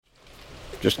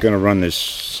Just going to run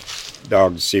this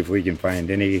dog to see if we can find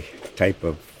any type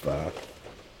of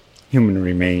human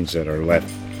remains that are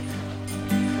left.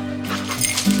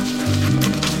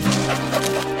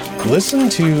 Listen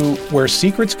to Where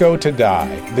Secrets Go to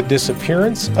Die, The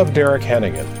Disappearance of Derek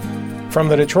Hennigan. From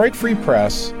the Detroit Free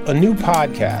Press, a new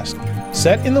podcast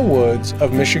set in the woods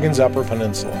of Michigan's Upper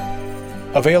Peninsula.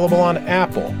 Available on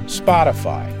Apple,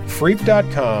 Spotify,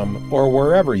 Freep.com, or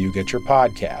wherever you get your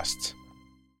podcasts.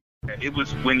 It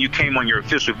was when you came on your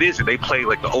official visit, they played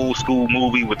like the old school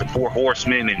movie with the Four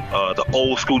Horsemen and the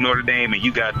old school Notre Dame, and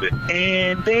you got the,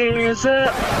 and there's a...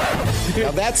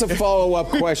 Now that's a follow-up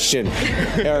question,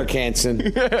 Eric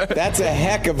Hansen. That's a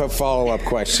heck of a follow-up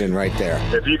question right there.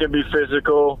 If you can be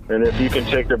physical and if you can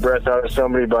take the breath out of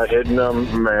somebody by hitting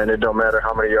them, man, it don't matter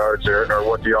how many yards or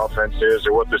what the offense is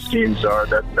or what the schemes are,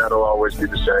 that'll always be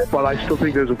the same. But I still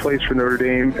think there's a place for Notre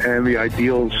Dame and the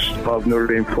ideals of Notre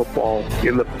Dame football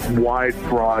in the wide,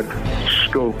 broad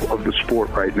scope of the sport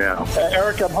right now.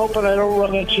 Eric, I'm hoping I don't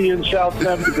run into you in South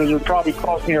Bend because it'll probably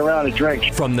cost me around a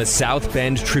drink. From the South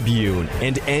Bend Tribune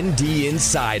and ND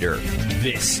Insider,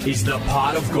 this is the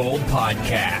Pot of Gold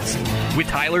Podcast with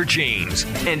Tyler James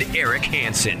and Eric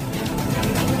Hansen.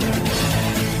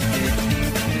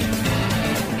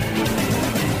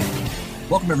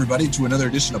 Welcome, everybody, to another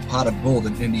edition of Pot of Gold,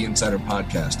 an ND Insider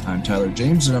podcast. I'm Tyler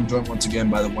James, and I'm joined once again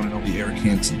by the one and only Eric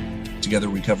Hansen.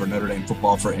 Together, we cover Notre Dame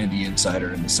football for ND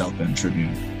Insider and the South Bend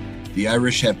Tribune. The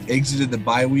Irish have exited the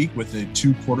bye week with a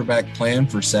two-quarterback plan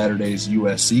for Saturday's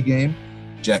USC game.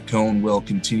 Jack Coan will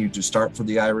continue to start for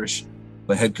the Irish,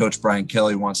 but head coach Brian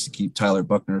Kelly wants to keep Tyler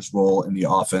Buchner's role in the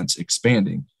offense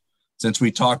expanding. Since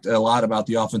we talked a lot about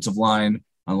the offensive line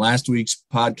on last week's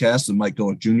podcast with Mike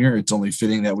Golick Jr., it's only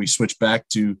fitting that we switch back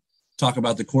to talk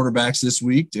about the quarterbacks this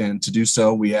week. And to do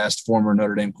so, we asked former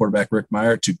Notre Dame quarterback Rick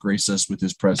Mirer to grace us with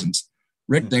his presence.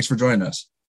 Rick, thanks for joining us.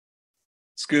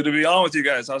 It's good to be on with you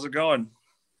guys. How's it going?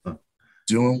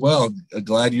 Doing well.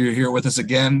 Glad you're here with us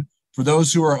again. For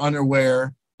those who are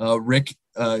unaware, Rick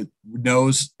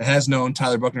has known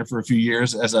Tyler Buchner for a few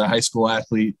years as a high school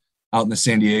athlete out in the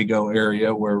San Diego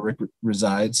area where Rick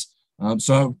resides.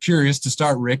 So I'm curious to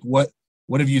start, Rick, what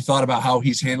have you thought about how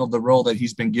he's handled the role that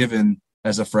he's been given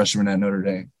as a freshman at Notre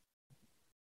Dame?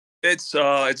 It's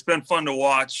been fun to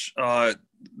watch.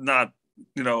 Not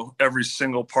every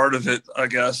single part of it, I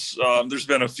guess. There's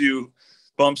been a few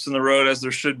bumps in the road, as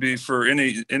there should be for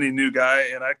any new guy,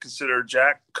 and I consider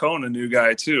Jack Coan a new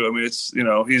guy too. I mean, it's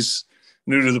he's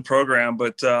new to the program,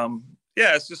 but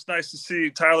it's just nice to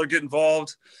see Tyler get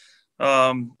involved.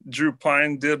 Drew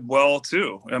Pine did well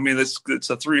too. I mean, it's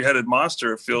a three-headed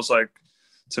monster, it feels like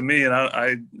to me, and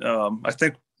I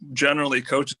think generally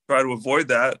coaches try to avoid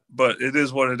that, but it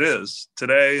is what it is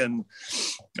today, and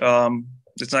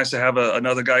it's nice to have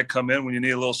another guy come in when you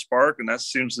need a little spark, and that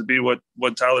seems to be what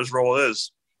Tyler's role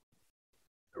is.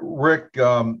 Rick,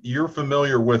 you're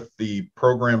familiar with the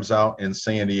programs out in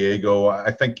San Diego.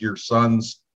 I think your son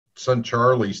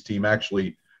Charlie's team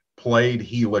actually played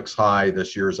Helix High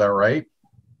this year. Is that right?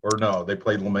 Or no, they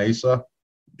played La Mesa?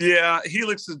 Yeah,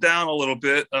 Helix is down a little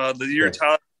bit. The year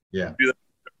Tyler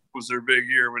was their big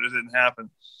year, but it didn't happen.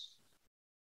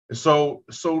 So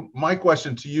my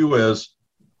question to you is,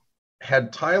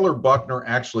 had Tyler Buchner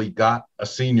actually got a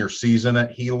senior season at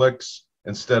Helix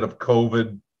instead of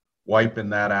COVID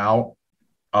wiping that out,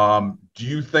 do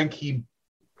you think he'd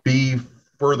be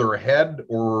further ahead,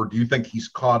 or do you think he's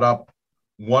caught up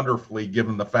wonderfully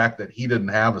given the fact that he didn't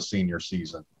have a senior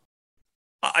season?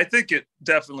 I think it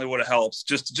definitely would have helped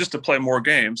just to play more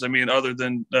games. I mean, other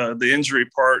than the injury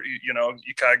part,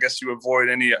 I guess you avoid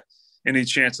any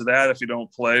chance of that if you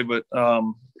don't play, but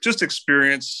just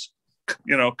experience,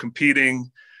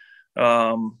 competing.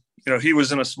 He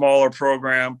was in a smaller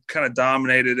program, kind of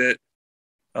dominated it,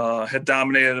 had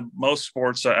dominated most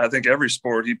sports. I think every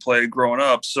sport he played growing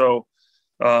up. So,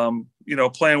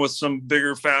 playing with some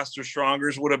bigger, faster,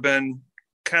 strongers would have been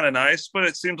kind of nice, but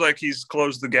it seems like he's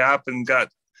closed the gap and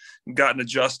gotten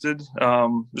adjusted.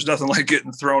 There's nothing like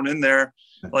getting thrown in there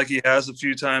like he has a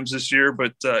few times this year,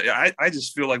 but I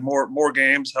just feel like more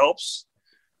games helps.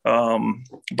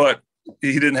 But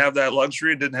he didn't have that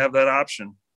luxury, didn't have that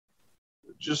option.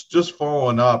 Just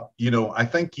following up, I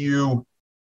think you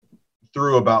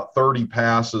threw about 30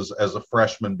 passes as a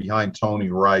freshman behind Tony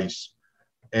Rice.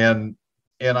 And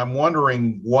I'm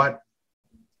wondering what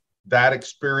that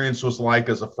experience was like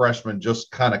as a freshman, just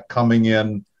kind of coming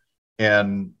in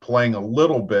and playing a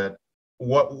little bit.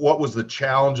 What was the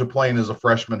challenge of playing as a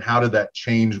freshman? How did that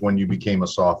change when you became a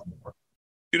sophomore?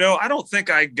 I don't think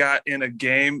I got in a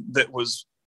game that was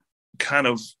kind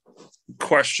of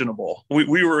questionable.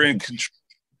 We were in control.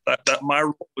 That my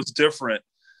role was different.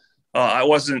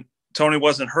 Tony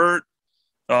wasn't hurt.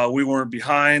 We weren't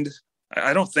behind.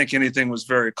 I don't think anything was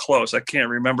very close. I can't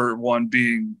remember one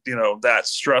being, that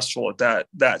stressful at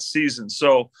that season.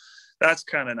 So that's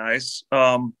kind of nice.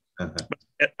 And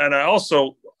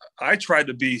I tried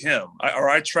to be him,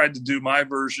 I tried to do my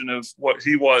version of what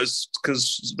he was,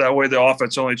 because that way the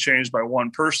offense only changed by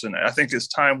one person. I think as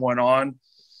time went on,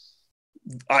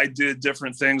 I did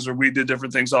different things, or we did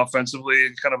different things offensively.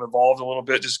 It kind of evolved a little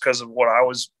bit just because of what I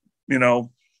was,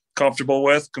 comfortable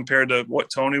with compared to what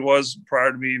Tony was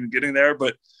prior to me even getting there.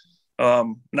 But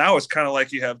now it's kind of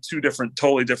like you have two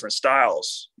totally different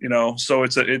styles, so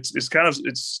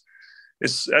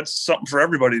that's something for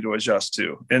everybody to adjust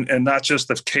to, and not just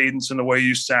the cadence and the way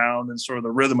you sound and sort of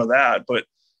the rhythm of that, but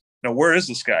where is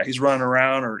this guy? He's running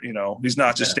around, or he's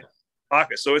not just standing in the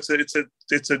pocket. So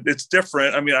it's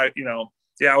different. I mean, I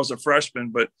was a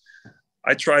freshman, but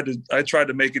I tried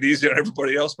to make it easy on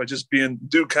everybody else by just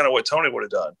do kind of what Tony would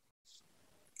have done.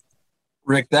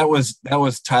 Rick, that was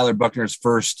Tyler Buchner's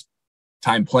first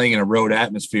time playing in a road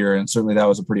atmosphere, and certainly that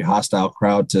was a pretty hostile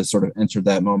crowd to sort of enter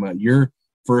that moment. Your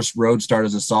first road start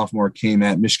as a sophomore came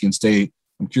at Michigan State.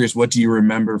 I'm curious, what do you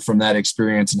remember from that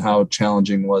experience, and how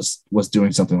challenging was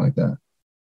doing something like that?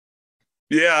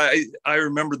 Yeah, I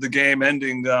remember the game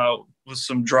ending with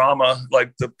some drama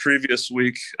like the previous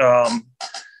week.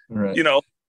 Right.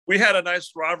 We had a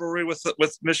nice rivalry with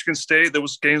Michigan State.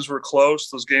 Those games were close.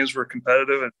 Those games were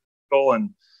competitive and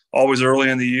always early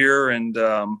in the year. And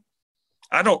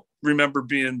I don't remember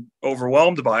being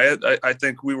overwhelmed by it. I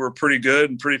think we were pretty good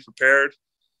and pretty prepared.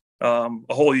 A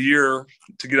whole year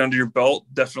to get under your belt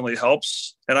definitely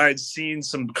helps. And I had seen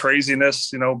some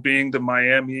craziness, being to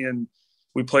Miami, and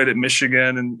we played at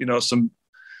Michigan, and,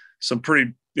 some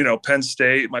pretty, Penn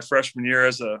State my freshman year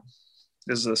as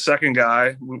a second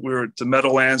guy. We were at the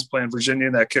Meadowlands playing Virginia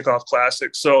in that kickoff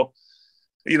classic. So,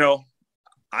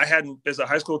 as a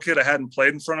high school kid, I hadn't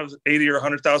played in front of 80 or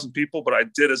 100,000 people, but I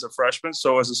did as a freshman.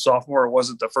 So as a sophomore, it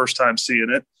wasn't the first time seeing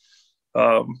it.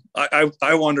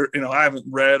 I wonder, I haven't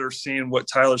read or seen what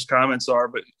Tyler's comments are,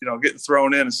 but, getting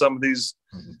thrown in some of these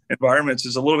environments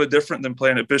is a little bit different than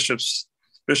playing at Bishop's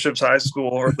High School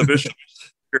or the Bishop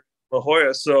La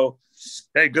Jolla. So,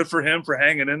 hey, good for him for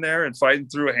hanging in there and fighting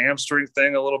through a hamstring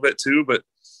thing a little bit too. But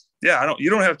yeah, you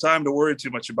don't have time to worry too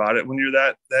much about it when you're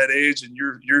that age and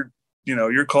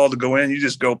you're called to go in. You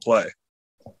just go play.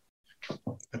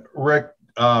 Rick,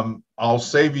 I'll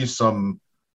save you some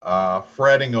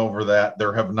fretting over that.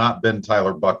 There have not been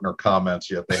Tyler Buchner comments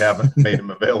yet. They haven't made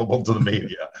them available to the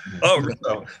media. Oh,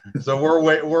 really? So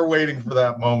we're waiting for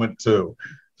that moment too.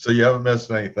 So you haven't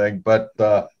missed anything, but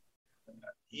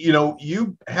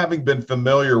you having been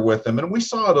familiar with him, and we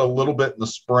saw it a little bit in the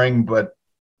spring, but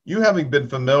you having been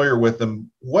familiar with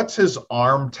him, what's his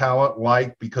arm talent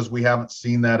like? Because we haven't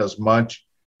seen that as much.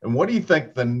 And what do you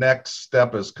think the next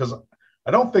step is? Because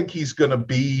I don't think he's going to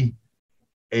be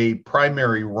a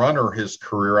primary runner his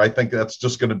career. I think that's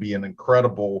just going to be an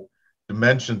incredible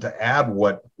dimension to add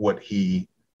what he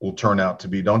will turn out to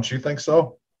be. Don't you think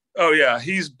so? Oh yeah.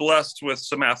 He's blessed with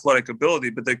some athletic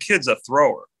ability, but the kid's a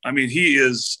thrower. I mean, he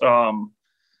is,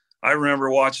 I remember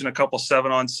watching a couple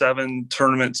 7-on-7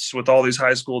 tournaments with all these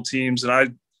high school teams. And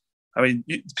I mean,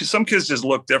 some kids just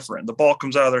look different. The ball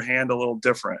comes out of their hand a little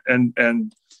different.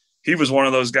 And he was one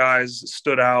of those guys that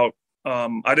stood out.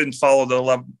 I didn't follow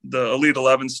the Elite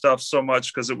 11 stuff so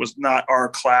much because it was not our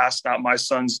class, not my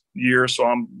son's year. So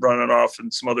I'm running off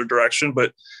in some other direction.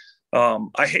 But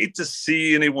I hate to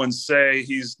see anyone say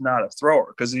he's not a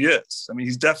thrower, because he is. I mean,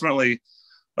 he's definitely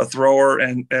a thrower,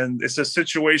 and it's a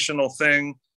situational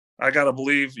thing. I got to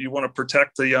believe you want to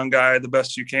protect the young guy the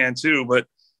best you can too, but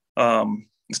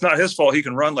it's not his fault. He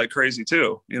can run like crazy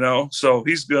too, so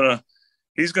he's going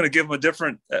to give him a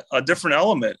different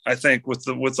element, I think, with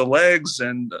the legs,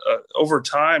 and over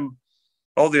time,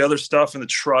 all the other stuff and the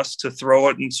trust to throw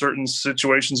it in certain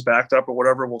situations backed up or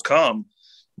whatever will come.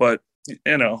 But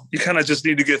you kind of just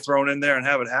need to get thrown in there and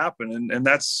have it happen. And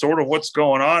that's sort of what's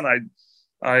going on.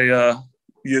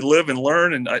 You live and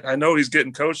learn. And I know he's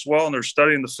getting coached well, and they're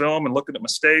studying the film and looking at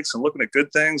mistakes and looking at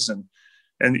good things. And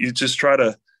you just try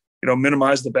to,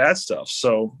 minimize the bad stuff.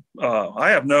 So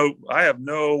I have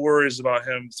no worries about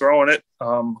him throwing it.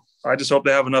 I just hope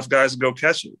they have enough guys to go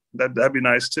catch it. That'd be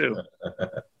nice too.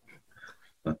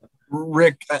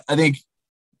 Rick, I think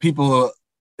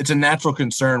it's a natural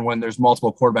concern when there's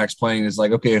multiple quarterbacks playing, is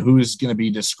like, okay, who's going to be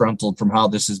disgruntled from how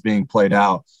this is being played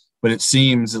out? But it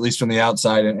seems, at least from the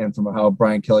outside and from how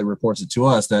Brian Kelly reports it to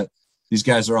us, that these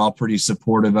guys are all pretty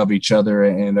supportive of each other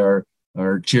and are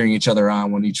cheering each other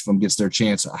on when each of them gets their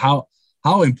chance. How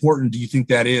important do you think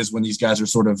that is when these guys are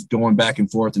sort of going back and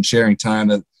forth and sharing time,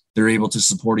 that they're able to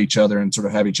support each other and sort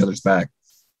of have each other's back?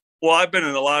 Well, I've been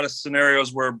in a lot of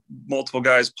scenarios where multiple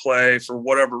guys play for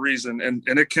whatever reason, and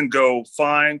it can go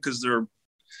fine because they're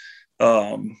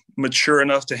mature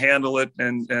enough to handle it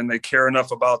and they care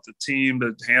enough about the team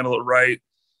to handle it right,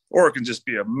 or it can just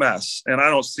be a mess. And I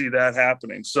don't see that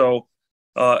happening. So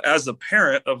as a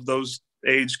parent of those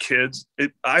age kids,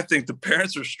 I think the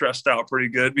parents are stressed out pretty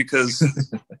good because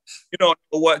you don't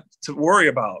know what to worry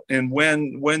about and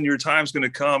when your time's going to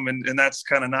come. And that's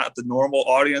kind of not the normal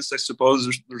audience. I suppose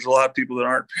there's a lot of people that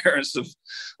aren't parents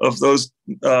of those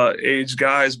age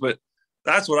guys, but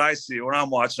that's what I see when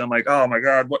I'm watching. I'm like, oh my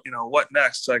God, what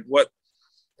next? Like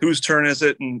whose turn is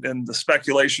it? And the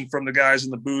speculation from the guys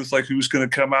in the booth, like who's going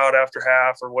to come out after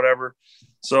half or whatever.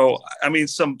 So, I mean,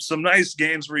 some nice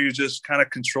games where you just kind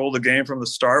of control the game from the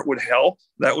start would help.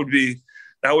 That would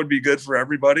be good for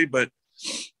everybody. But,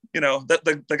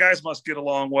 the guys must get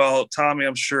along well. Tommy,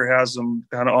 I'm sure, has them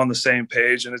kind of on the same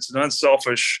page, and it's an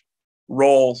unselfish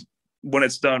role when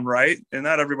it's done right. And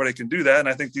not everybody can do that. And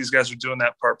I think these guys are doing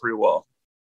that part pretty well.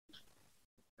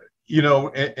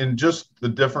 And just the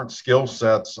different skill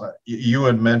sets, you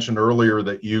had mentioned earlier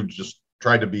that you just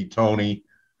tried to beat Tony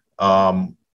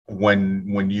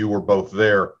when you were both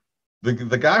there.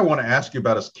 The guy I want to ask you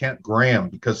about is Kent Graham,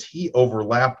 because he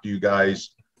overlapped you guys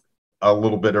a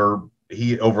little bit, or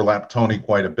he overlapped Tony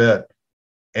quite a bit,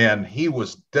 and he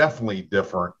was definitely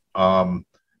different. And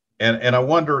I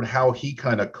wondered how he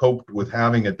kind of coped with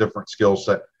having a different skill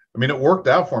set. I mean, it worked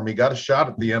out for him. He got a shot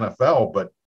at the NFL,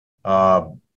 but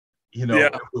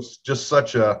It was just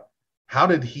how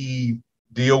did he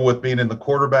deal with being in the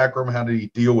quarterback room? How did he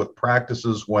deal with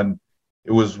practices when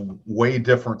it was way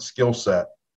different skill set?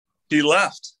 He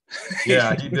left.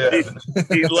 Yeah, he did.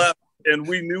 he left, and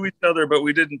we knew each other, but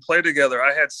we didn't play together.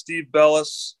 I had Steve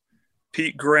Bellis,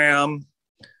 Pete Graham,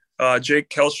 Jake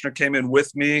Kelchner came in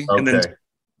with me. Okay. And then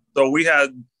so we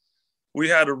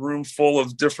had a room full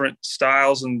of different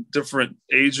styles and different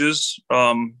ages.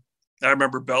 I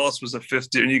remember Bellis was a fifth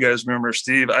year, and you guys remember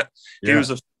Steve. He was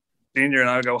a senior, and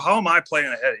I go, "How am I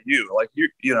playing ahead of you? Like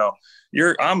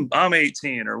I'm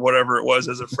 18 or whatever it was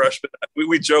as a freshman."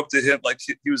 we joked at him like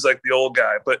he was like the old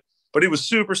guy, but he was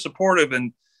super supportive,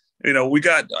 and we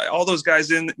got all those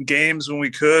guys in games when we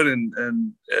could,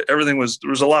 and everything there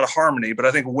was a lot of harmony. But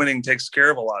I think winning takes care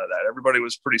of a lot of that. Everybody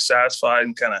was pretty satisfied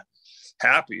and kind of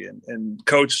happy, and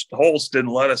Coach Holtz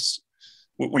didn't let us.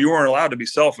 We weren't allowed to be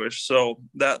selfish, so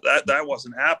that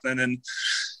wasn't happening. And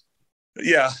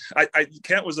yeah,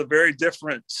 Kent was a very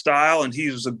different style, and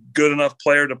he was a good enough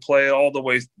player to play all the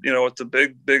way, at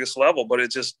the biggest level. But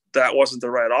that wasn't the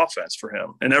right offense for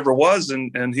him, and never was.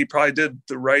 And he probably did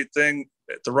the right thing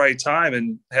at the right time,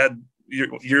 and had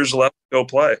years left to go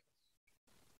play.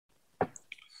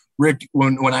 Rick,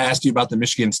 when I asked you about the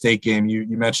Michigan State game,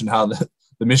 you mentioned how the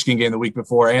Michigan game the week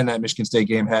before and that Michigan State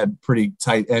game had pretty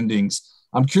tight endings.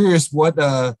 I'm curious what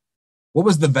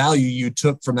was the value you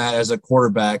took from that as a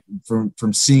quarterback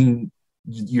from seeing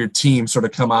your team sort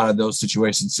of come out of those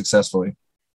situations successfully?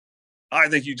 I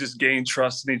think you just gain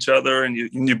trust in each other, and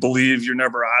you believe you're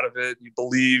never out of it. You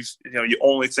believe, you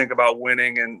only think about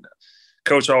winning. And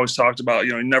Coach always talked about,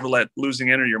 you never let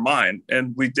losing enter your mind.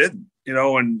 And we didn't,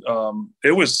 and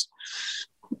it was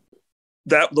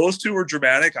that those two were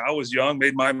dramatic. I was young,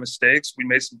 made my mistakes. We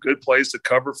made some good plays to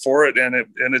cover for it. And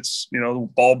it's, the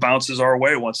ball bounces our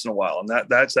way once in a while. And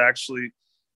that's actually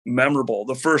memorable.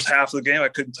 The first half of the game, I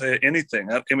couldn't tell you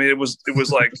anything. I mean, it was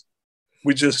like,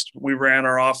 we ran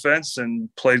our offense and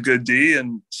played good D.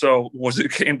 And so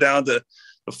it came down to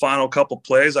the final couple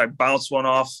plays, I bounced one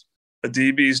off a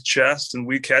DB's chest and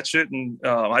we catch it. And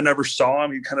I never saw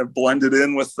him. He kind of blended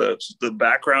in with the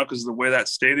background because of the way that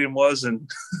stadium was. And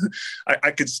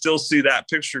I could still see that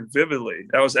picture vividly.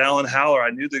 That was Alan Haller. I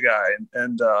knew the guy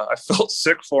and I felt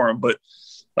sick for him, but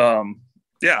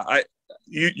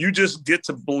you just get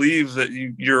to believe that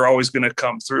you're always going to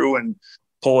come through and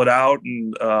pull it out.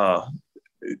 And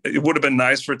it would have been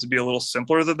nice for it to be a little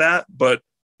simpler than that, but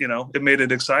it made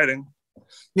it exciting.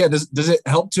 Yeah. Does it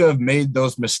help to have made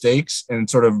those mistakes and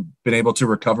sort of been able to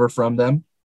recover from them?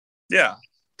 Yeah,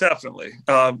 definitely.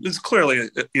 It's clearly,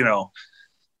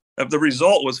 the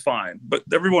result was fine, but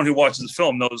everyone who watches the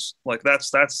film knows like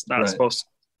that's not right. Supposed to,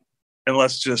 and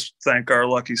let's just thank our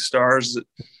lucky stars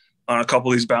on a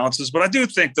couple of these bounces. But I do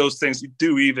think those things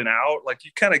do even out. Like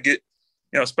you kind of get,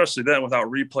 especially then without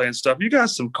replay and stuff, you got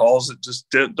some calls that just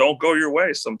don't go your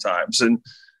way sometimes. And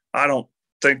I don't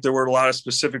think there were a lot of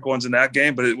specific ones in that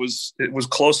game, but it was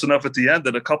close enough at the end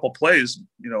that a couple plays,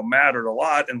 mattered a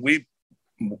lot. And we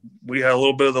had a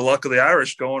little bit of the luck of the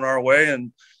Irish going our way,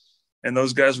 and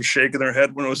those guys were shaking their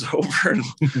head when it was over. And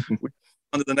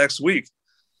on to the next week.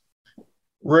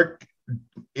 Rick,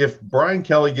 if Brian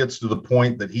Kelly gets to the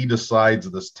point that he decides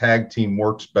this tag team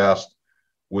works best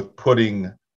with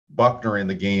putting Buckner in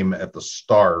the game at the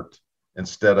start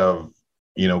instead of,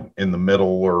 in the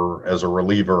middle or as a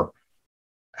reliever,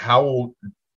 how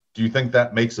do you think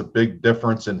that makes a big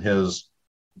difference in his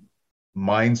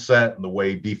mindset and the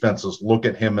way defenses look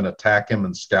at him and attack him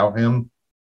and scout him?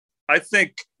 I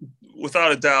think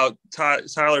without a doubt,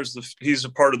 he's a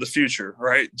part of the future,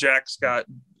 right? Jack's got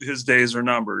his days are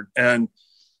numbered, and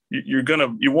you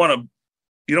don't want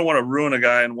to ruin a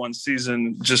guy in one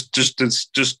season just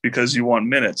because you want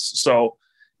minutes. So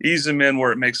ease him in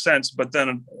where it makes sense. But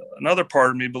then another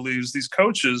part of me believes these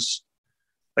coaches,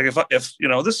 like if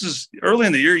this is early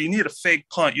in the year, you need a fake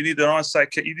punt, you need an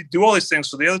onside kick, you need to do all these things.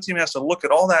 So the other team has to look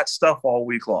at all that stuff all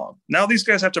week long. Now these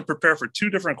guys have to prepare for two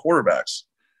different quarterbacks.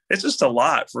 It's just a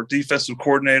lot for defensive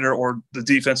coordinator or the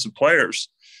defensive players.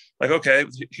 Like, okay,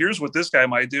 here's what this guy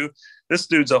might do. This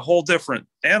dude's a whole different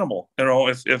animal,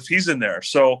 if he's in there.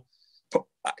 So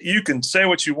you can say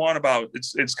what you want about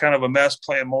it's kind of a mess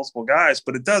playing multiple guys,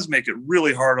 but it does make it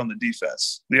really hard on the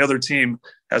defense. The other team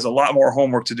has a lot more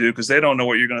homework to do because they don't know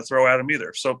what you're going to throw at them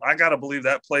either. So I got to believe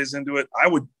that plays into it.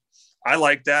 I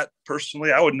like that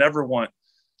personally. I would never want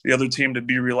the other team to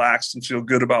be relaxed and feel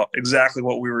good about exactly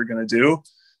what we were going to do.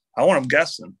 I want them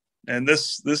guessing. And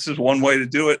this is one way to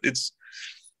do it. It's,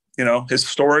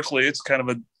 historically it's kind of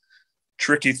a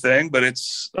tricky thing, but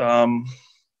it's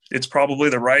probably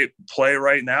the right play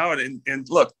right now. And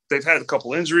look, they've had a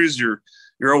couple injuries. Your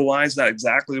O-line's not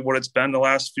exactly what it's been the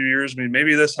last few years. I mean,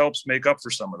 maybe this helps make up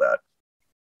for some of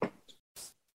that.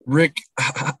 Rick,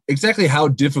 exactly how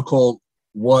difficult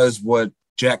was what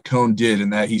Jack Cohn did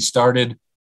in that he started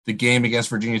the game against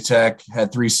Virginia Tech,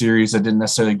 had 3 series that didn't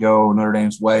necessarily go Notre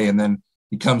Dame's way, and then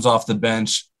he comes off the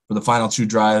bench for the final 2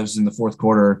 drives in the fourth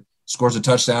quarter, scores a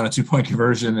touchdown, a 2-point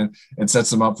conversion, and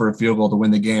sets them up for a field goal to win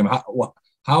the game.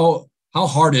 How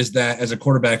hard is that as a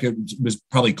quarterback? It was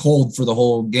probably cold for the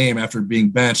whole game after being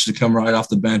benched to come right off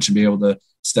the bench and be able to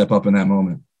step up in that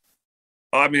moment.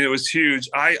 I mean, it was huge.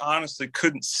 I honestly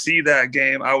couldn't see that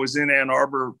game. I was in Ann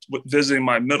Arbor visiting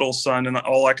my middle son, and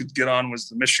all I could get on was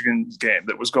the Michigan game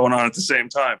that was going on at the same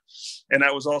time. And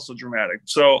that was also dramatic.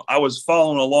 So I was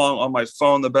following along on my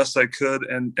phone the best I could,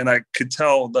 and I could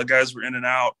tell the guys were in and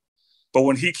out. But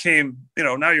when he came,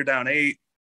 now you're down 8,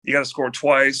 you got to score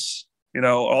twice,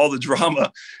 all the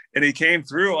drama. And he came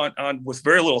through on with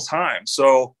very little time.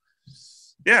 So,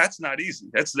 yeah, it's not easy.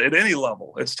 It's at any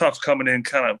level. It's tough coming in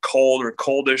kind of cold or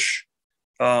coldish.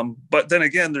 But then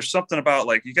again, there's something about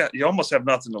like you almost have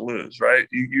nothing to lose, right?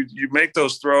 You make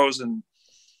those throws in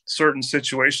certain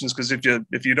situations because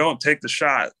if you don't take the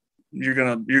shot, you're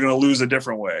gonna lose a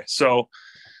different way. So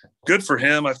good for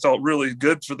him. I felt really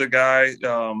good for the guy.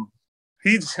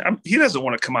 He doesn't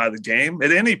want to come out of the game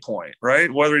at any point,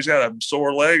 right? Whether he's got a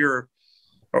sore leg or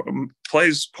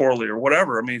plays poorly or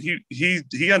whatever. I mean,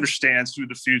 he understands who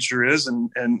the future is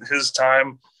and his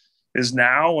time is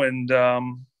now. And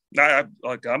I'm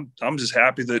just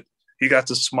happy that he got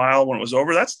to smile when it was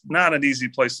over. That's not an easy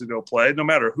place to go play, no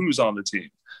matter who's on the team.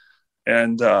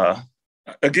 And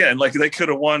again, like they could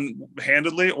have won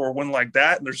handedly or win like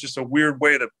that. And there's just a weird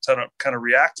way to kind of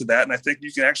react to that. And I think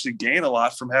you can actually gain a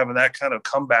lot from having that kind of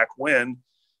comeback win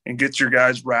and get your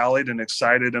guys rallied and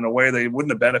excited in a way they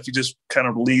wouldn't have been if you just kind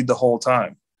of lead the whole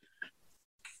time.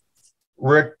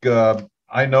 Rick,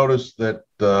 I noticed that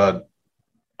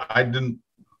I didn't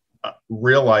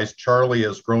realize Charlie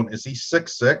has grown. Is he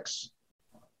 6'6"?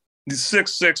 He's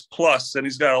 6'6" plus, and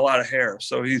he's got a lot of hair.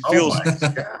 So he feels,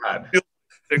 feels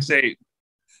 6'8".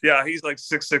 Yeah, he's like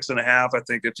 6'6.5", I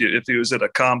think, if he was at a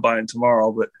combine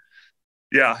tomorrow. But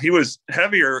yeah, he was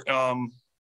heavier.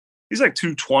 He's like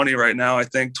 220 right now, I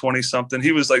think, 20 something.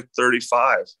 He was like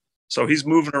 35. So he's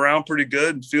moving around pretty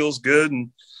good and feels good. And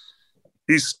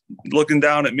he's looking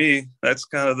down at me. That's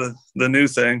kind of the new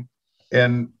thing.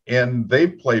 And they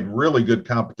played really good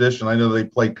competition. I know they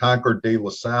played Concord de La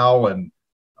Salle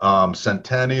and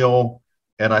Centennial.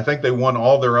 And I think they won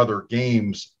all their other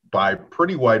games by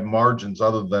pretty wide margins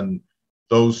other than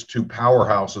those 2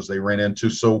 powerhouses they ran into.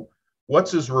 So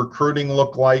what's his recruiting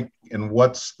look like, and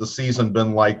what's the season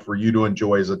been like for you to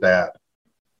enjoy as a dad?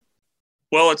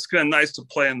 Well, it's been nice to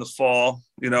play in the fall.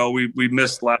 We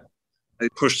missed last. They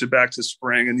pushed it back to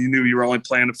spring, and you knew you were only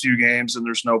playing a few games and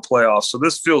there's no playoffs. So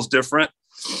this feels different.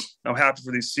 I'm happy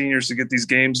for these seniors to get these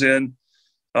games in.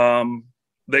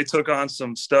 They took on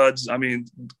some studs. I mean,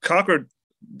 Concord,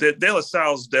 De La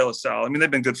Salle's De La Salle. I mean,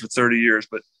 they've been good for 30 years,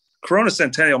 but Corona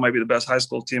Centennial might be the best high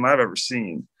school team I've ever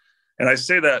seen. And I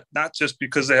say that not just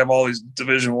because they have all these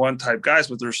Division I type guys,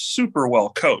 but they're super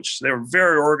well coached. They were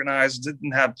very organized,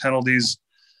 didn't have penalties.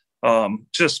 They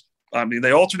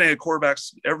alternated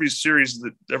quarterbacks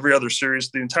every other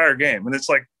series, the entire game. And it's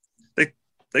like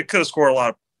they could have scored a lot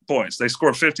of points. They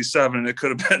scored 57, and it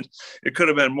could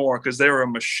have been more because they were a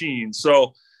machine.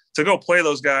 So to go play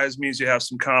those guys means you have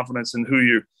some confidence in who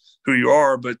you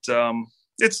are. But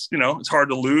it's hard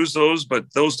to lose those, but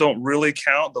those don't really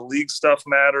count. The league stuff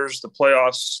matters. The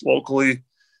playoffs locally,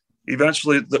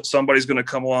 eventually somebody's going to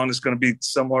come along that's going to be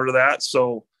similar to that.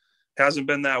 So hasn't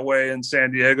been that way in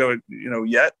San Diego,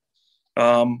 yet.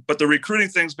 But the recruiting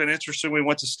thing's been interesting. We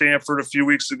went to Stanford a few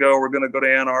weeks ago. We're going to go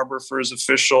to Ann Arbor for his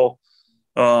official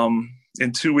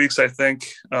in 2 weeks, I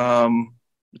think. We're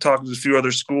talking to a few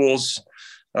other schools.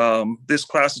 This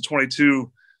class of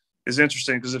 22 is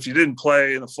interesting because if you didn't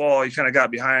play in the fall, you kind of got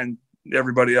behind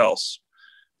everybody else.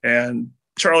 And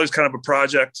Charlie's kind of a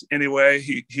project anyway.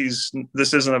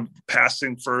 This isn't a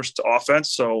passing first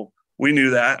offense. So we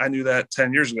knew that. I knew that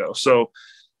 10 years ago. So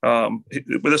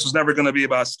this was never going to be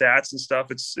about stats and stuff.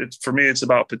 It's for me, it's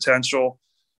about potential.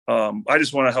 I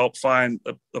just want to help find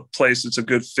a place that's a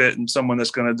good fit and someone that's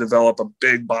going to develop a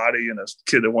big body and a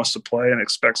kid that wants to play and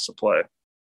expects to play.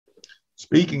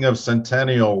 Speaking of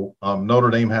Centennial, Notre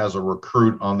Dame has a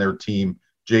recruit on their team,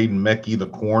 Jaden Mickey, the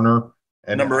corner.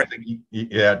 And number 8.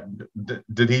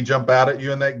 Did he jump out at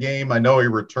you in that game? I know he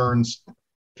returns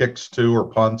kicks too or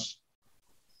punts.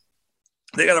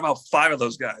 They got about 5 of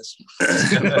those guys.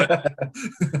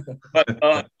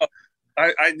 but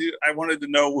I knew I wanted to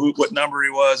know what number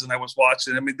he was, and I was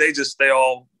watching. I mean, they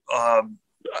all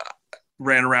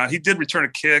ran around. He did return a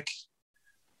kick.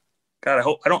 God,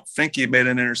 I don't think he made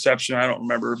an interception. I don't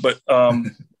remember, but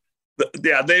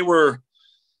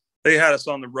they had us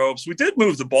on the ropes. We did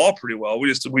move the ball pretty well. We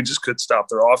just couldn't stop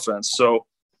their offense. So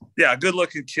yeah, good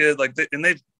looking kid. And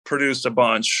they've produced a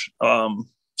bunch.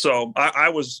 So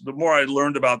the more I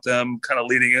learned about them kind of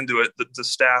leading into it, the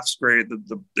staff's great.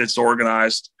 It's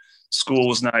organized. School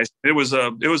was nice. It was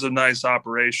a nice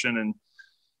operation, and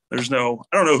I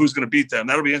don't know who's going to beat them.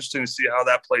 That'll be interesting to see how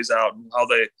that plays out and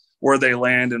where they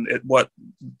land and at what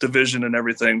division and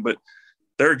everything, but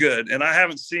they're good. And I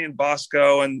haven't seen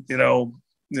Bosco and,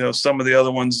 some of the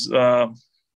other ones,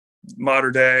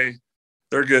 Mater Dei,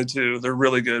 they're good too. They're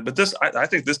really good. But I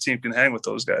think this team can hang with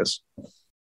those guys.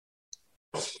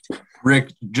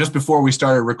 Rick, just before we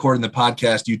started recording the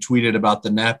podcast, you tweeted about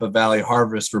the Napa Valley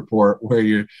Harvest Report, where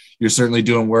you're certainly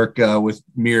doing work with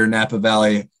Mir Napa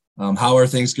Valley. How are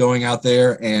things going out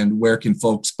there, and where can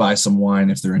folks buy some wine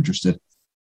if they're interested?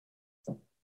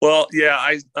 Well, yeah,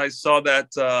 I saw that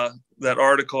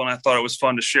article, and I thought it was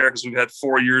fun to share because we've had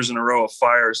 4 years in a row of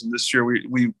fires, and this year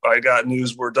I got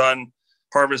news we're done,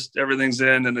 harvest, everything's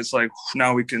in, and it's like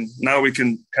now we can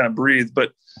kind of breathe.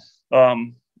 But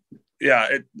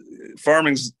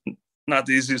farming's not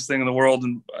the easiest thing in the world,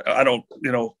 and I don't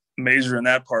major in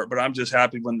that part, but I'm just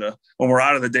happy when we're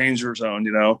out of the danger zone,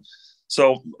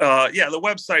 So, the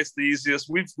website's the easiest.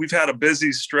 We've had a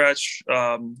busy stretch.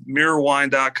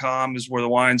 Mirrorwine.com is where the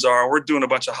wines are. We're doing a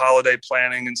bunch of holiday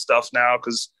planning and stuff now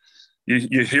because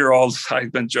you hear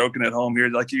I've been joking at home here,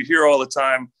 like you hear all the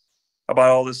time about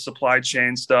all this supply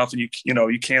chain stuff, and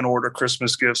you can't order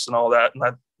Christmas gifts and all that.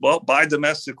 And buy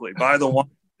domestically, buy the wine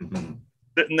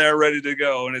sitting there ready to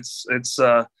go. And it's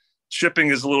shipping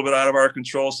is a little bit out of our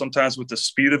control sometimes with the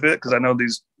speed of it, because I know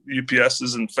these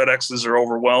UPSs and FedExes are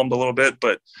overwhelmed a little bit,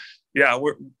 but yeah,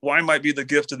 wine might be the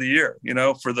gift of the year,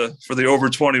 for the over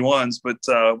 21s, but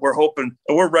we're hoping,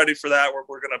 we're ready for that.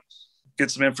 We're going to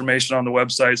get some information on the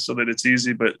website so that it's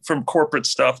easy, but from corporate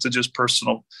stuff to just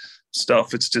personal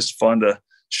stuff, it's just fun to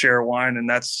share wine. And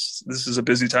this is a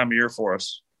busy time of year for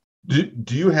us.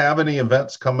 Do you have any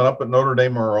events coming up at Notre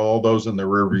Dame, or are all those in the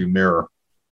rearview mirror?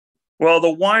 Well,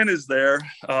 the wine is there.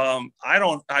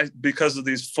 Because of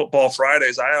these football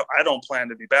Fridays, I don't plan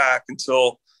to be back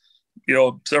until,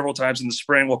 several times in the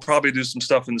spring. We'll probably do some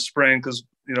stuff in the spring because,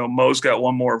 Mo's got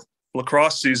one more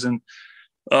lacrosse season.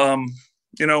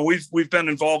 We've been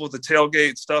involved with the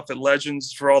tailgate stuff at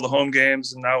Legends for all the home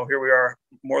games. And now here we are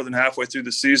more than halfway through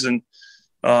the season.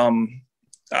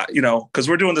 Because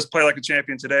we're doing this Play Like a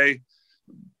Champion Today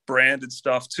branded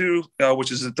stuff too,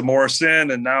 which is at the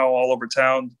Morrison and now all over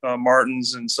town,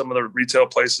 Martin's and some of the retail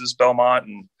places, Belmont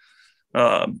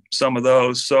and some of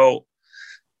those. So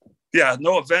yeah,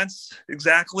 no events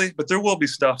exactly, but there will be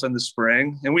stuff in the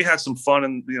spring. And we had some fun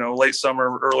in, late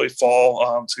summer, early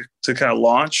fall to kind of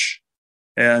launch.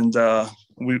 And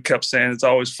we kept saying it's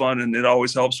always fun and it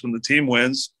always helps when the team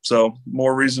wins. So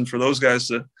more reason for those guys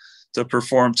to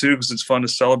perform too, because it's fun to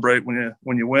celebrate when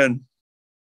you win.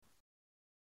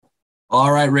 All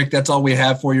right, Rick, that's all we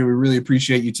have for you. We really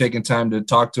appreciate you taking time to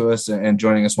talk to us and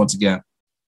joining us once again.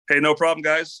 Hey, no problem,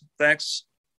 guys. Thanks.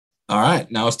 All right,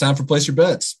 now it's time for Place Your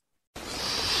Bets.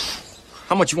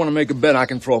 How much you want to make a bet I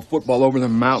can throw a football over the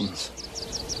mountains?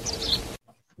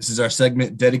 This is our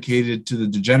segment dedicated to the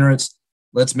degenerates.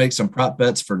 Let's make some prop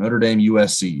bets for Notre Dame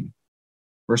USC.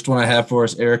 First one I have for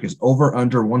us, Eric, is over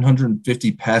under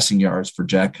 150 passing yards for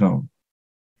Jack Coan.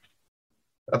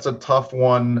 That's a tough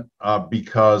one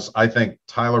because I think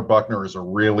Tyler Buchner is a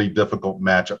really difficult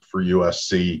matchup for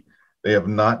USC. They have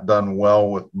not done well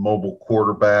with mobile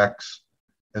quarterbacks.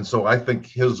 And so I think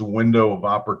his window of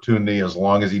opportunity, as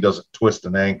long as he doesn't twist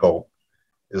an ankle,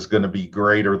 is going to be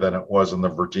greater than it was in the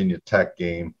Virginia Tech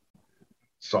game.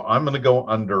 So I'm going to go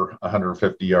under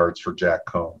 150 yards for Jack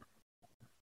Coan.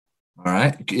 All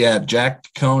right. Yeah, Jack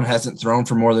Coan hasn't thrown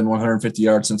for more than 150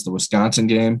 yards since the Wisconsin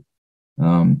game.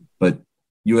 But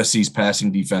USC's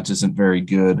passing defense isn't very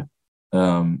good.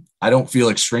 I don't feel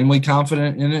extremely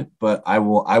confident in it, but I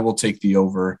will take the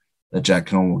over that Jack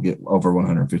Coan will get over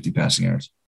 150 passing yards.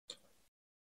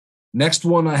 Next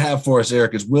one I have for us,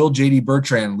 Eric, is will J.D.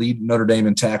 Bertrand lead Notre Dame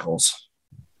in tackles?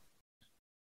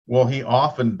 Well, he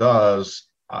often does.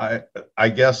 I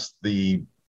guess the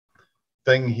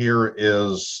thing here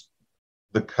is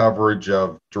the coverage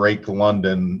of Drake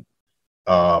London,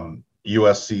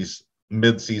 USC's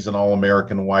midseason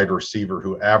All-American wide receiver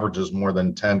who averages more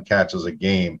than 10 catches a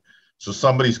game. So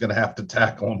somebody's going to have to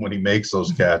tackle him when he makes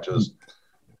those catches.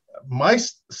 My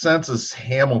sense is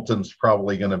Hamilton's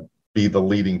probably going to be the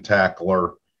leading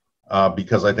tackler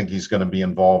because I think he's going to be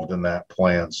involved in that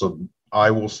plan. So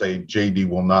I will say JD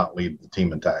will not lead the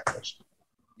team in tackles.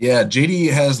 Yeah,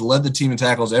 JD has led the team in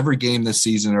tackles every game this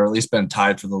season, or at least been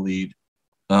tied for the lead.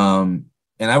 And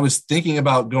I was thinking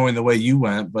about going the way you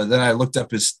went, but then I looked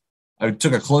up I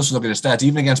took a closer look at his stats.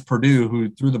 Even against Purdue,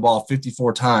 who threw the ball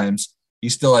 54 times, he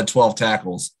still had 12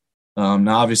 tackles.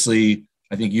 Now, obviously,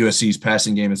 I think USC's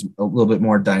passing game is a little bit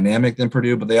more dynamic than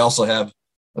Purdue, but they also have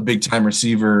a big-time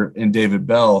receiver in David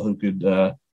Bell who could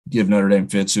give Notre Dame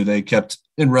fits, who they kept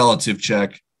in relative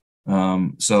check.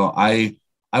 So I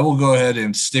will go ahead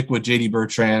and stick with J.D.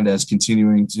 Bertrand as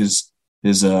continuing his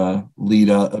lead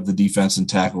of the defense and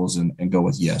tackles and go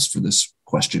with yes for this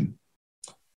question.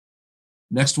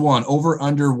 Next one, over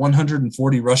under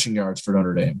 140 rushing yards for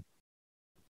Notre Dame.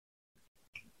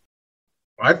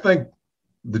 I think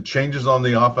the changes on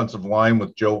the offensive line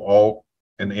with Joe Alt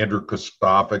and Andrew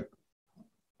Kostovic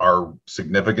are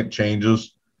significant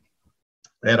changes.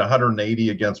 They had 180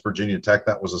 against Virginia Tech.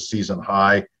 That was a season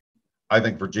high. I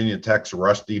think Virginia Tech's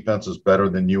rush defense is better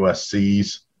than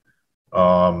USC's.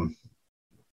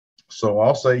 So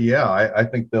I'll say, yeah, I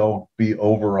think they'll be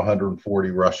over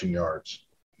 140 rushing yards.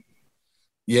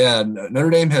 Yeah, Notre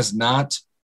Dame has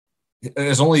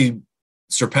only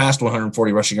surpassed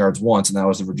 140 rushing yards once, and that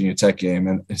was the Virginia Tech game.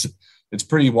 And it's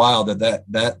pretty wild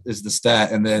that is the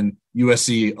stat. And then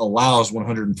USC allows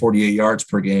 148 yards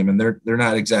per game, and they're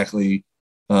not exactly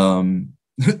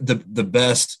the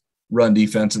best run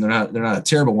defense, and they're not a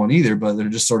terrible one either, but they're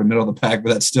just sort of middle of the pack.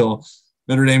 But that's still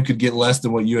Notre Dame could get less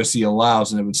than what USC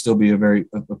allows, and it would still be a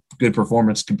good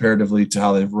performance comparatively to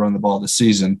how they've run the ball this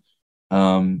season.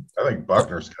 I think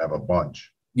Buckner's going to have a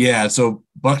bunch. Yeah, so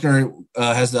Buchner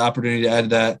has the opportunity to add to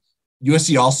that.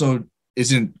 USC also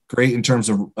isn't great in terms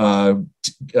of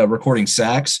recording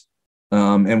sacks,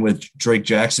 and with Drake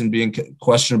Jackson being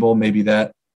questionable, maybe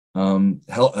that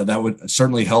that would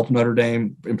certainly help Notre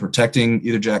Dame in protecting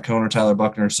either Jack Coan or Tyler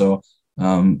Buchner. So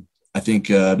I think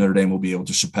Notre Dame will be able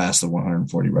to surpass the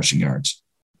 140 rushing yards.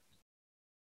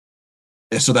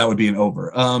 So that would be an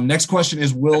over. Next question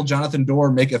is, will Jonathan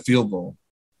Doerer make a field goal?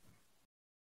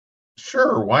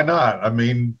 Sure, why not? I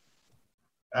mean,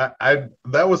 I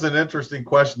that was an interesting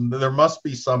question. There must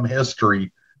be some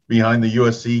history behind the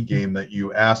USC game that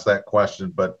you asked that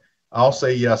question, but I'll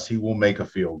say yes, he will make a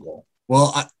field goal.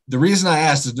 Well, the reason I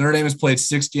asked is Notre Dame has played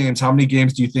 6 games. How many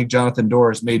games do you think Jonathan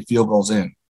Doerer has made field goals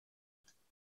in?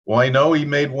 Well, I know he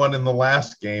made one in the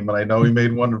last game, and I know he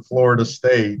made one in Florida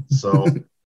State. So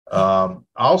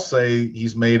I'll say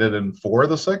he's made it in 4 of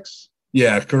the 6.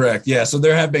 Yeah, correct. Yeah, so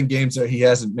there have been games that he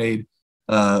hasn't made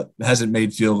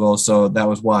field goals, so that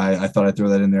was why I thought I'd throw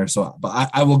that in there. So, but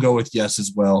I will go with yes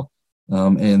as well,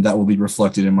 and that will be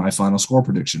reflected in my final score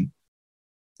prediction.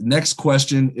 The next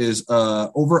question is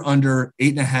over under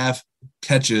 8.5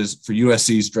 catches for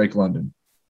USC's Drake London.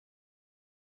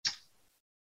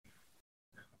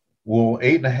 Well,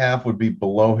 8.5 would be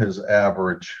below his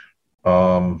average.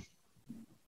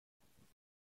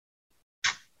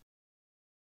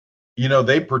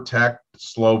 They protect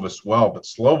Slovis well, but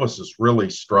Slovis has really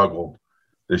struggled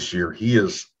this year. He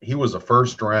was a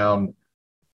first-round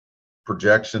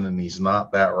projection, and he's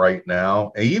not that right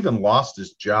now. He even lost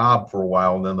his job for a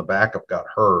while, and then the backup got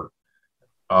hurt.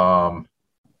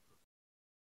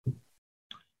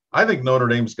 I think Notre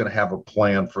Dame's going to have a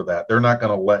plan for that. They're not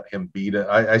going to let him beat it.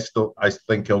 I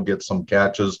think he'll get some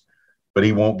catches, but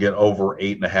he won't get over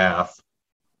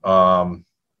 8.5.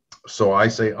 So I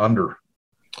say under.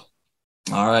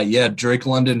 All right. Yeah. Drake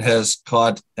London has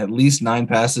caught at least 9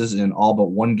 passes in all but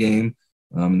one game.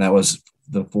 And that was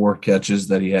the 4 catches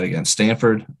that he had against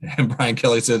Stanford. And Brian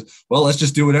Kelly says, well, let's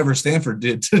just do whatever Stanford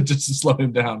did to just slow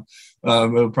him down.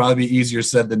 It would probably be easier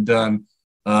said than done.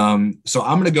 So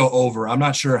I'm going to go over. I'm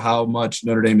not sure how much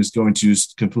Notre Dame is going to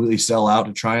completely sell out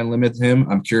to try and limit him.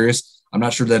 I'm curious. I'm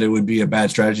not sure that it would be a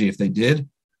bad strategy if they did,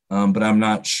 but I'm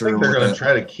not sure. I think they're going to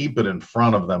try to keep it in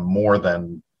front of them more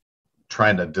than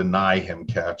trying to deny him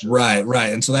catches.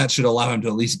 Right. And so that should allow him to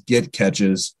at least get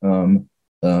catches.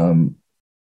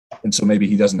 And so maybe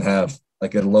he doesn't have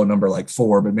like a low number like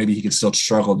 4, but maybe he could still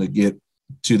struggle to get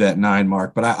to that 9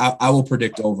 mark. But I will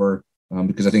predict over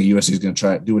because I think USC is going to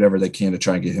try to do whatever they can to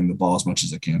try and get him the ball as much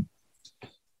as they can.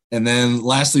 And then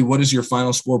lastly, what is your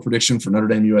final score prediction for Notre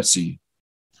Dame USC?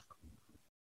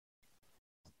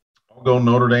 I'll go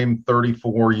Notre Dame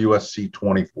 34, USC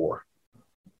 24.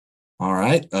 All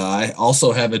right. I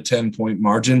also have a 10-point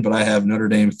margin, but I have Notre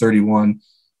Dame 31,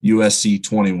 USC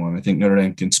 21. I think Notre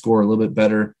Dame can score a little bit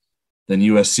better than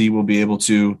USC will be able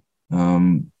to,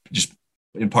 just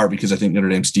in part because I think Notre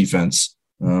Dame's defense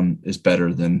is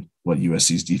better than what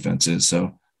USC's defense is.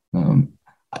 So I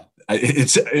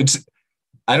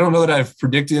don't know that I've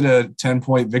predicted a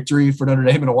 10-point victory for Notre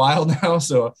Dame in a while now.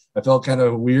 So I felt kind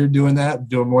of weird doing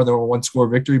more than a 1-score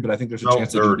victory, but I think there's a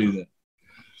chance they can do that.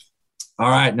 All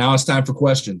right, now it's time for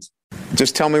questions.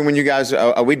 Just tell me when you guys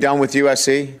are we done with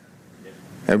USC?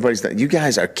 Everybody's done. You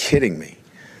guys are kidding me.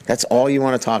 That's all you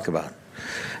want to talk about.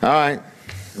 All right,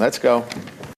 let's go.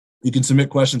 You can submit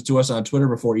questions to us on Twitter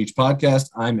before each podcast.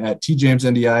 I'm at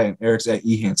TJamesNDI and Eric's at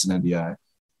EHansenNDI.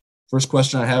 First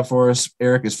question I have for us,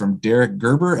 Eric, is from Derek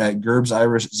Gerber at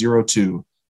GerbsIris02.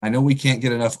 I know we can't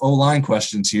get enough O-line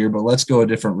questions here, but let's go a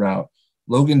different route.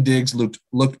 Logan Diggs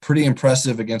looked pretty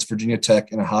impressive against Virginia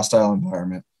Tech in a hostile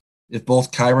environment. If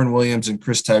both Kyron Williams and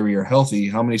Chris Tyree are healthy,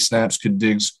 how many snaps could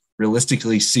Diggs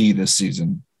realistically see this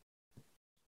season?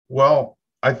 Well,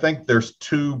 I think there's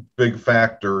 2 big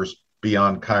factors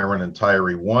beyond Kyron and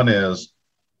Tyree. One is,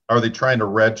 are they trying to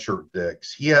redshirt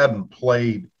Diggs? He hadn't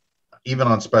played even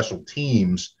on special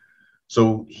teams,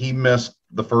 so he missed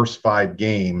the first 5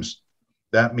 games.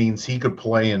 That means he could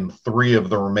play in 3 of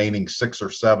the remaining 6 or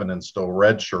 7 and still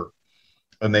redshirt,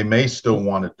 and they may still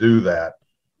want to do that.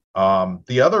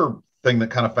 The other thing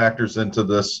that kind of factors into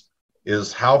this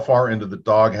is how far into the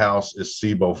doghouse is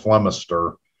Sebo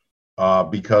Flemister,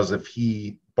 because if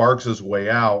he barks his way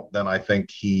out, then I think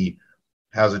he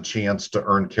has a chance to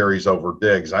earn carries over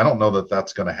Diggs. I don't know that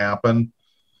that's going to happen.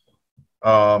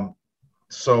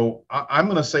 So I'm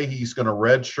going to say he's going to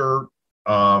redshirt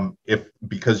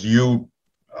because you,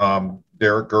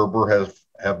 Derek Gerber,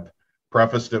 have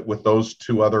prefaced it with those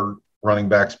 2 other running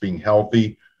backs being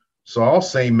healthy. So I'll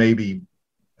say maybe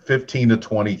 15 to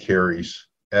 20 carries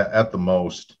at the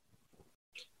most.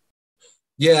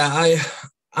 Yeah,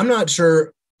 I'm not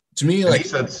sure. To me, he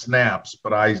said snaps,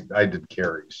 but I did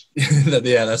carries.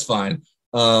 Yeah, that's fine.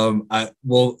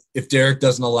 If Derek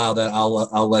doesn't allow that,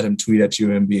 I'll let him tweet at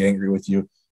you and be angry with you.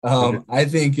 I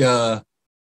think to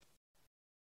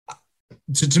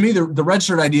me the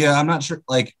redshirt idea, I'm not sure.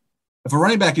 Like, if a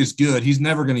running back is good, he's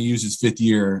never going to use his 5th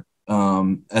year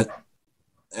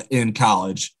in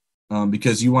college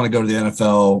because you want to go to the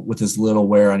NFL with as little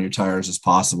wear on your tires as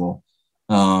possible.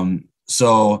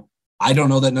 So I don't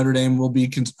know that Notre Dame will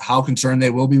be how concerned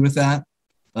they will be with that.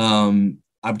 I'm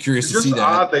curious to see that. It's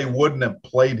odd they wouldn't have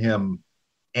played him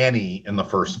any in the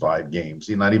first 5 games,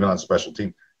 not even on special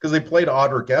teams, because they played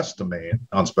Audric Estime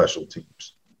on special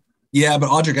teams. Yeah, but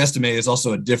Audric Estime is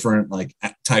also a different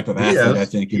type of athlete, I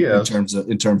think, in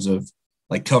terms of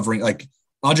like covering. Like,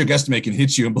 Audric Estime can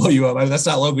hit you and blow you up. I mean, that's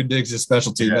not Logan Diggs'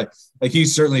 special team. Yeah. Like he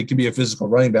certainly can be a physical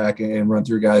running back and run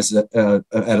through guys at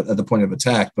the point of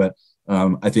attack, but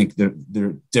I think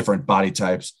they're different body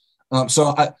types.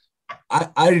 So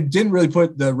I didn't really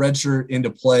put the red shirt into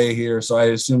play here, so I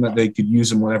assume that they could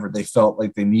use him whenever they felt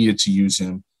like they needed to use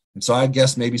him. And so I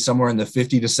guess maybe somewhere in the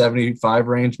 50 to 75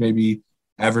 range, maybe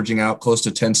averaging out close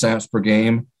to 10 snaps per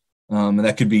game. And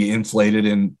that could be inflated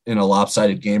in a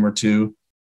lopsided game or 2.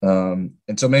 And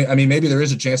so maybe there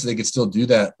is a chance that they could still do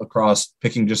that across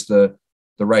picking just the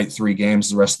right 3 games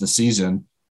the rest of the season.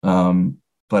 But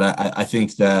I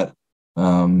think that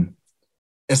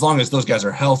as long as those guys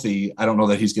are healthy, I don't know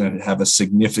that he's going to have a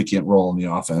significant role in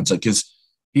the offense. Like, because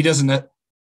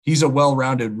he's a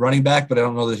well-rounded running back, but I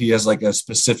don't know that he has like a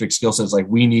specific skill set. It's like,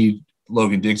 we need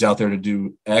Logan Diggs out there to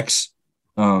do X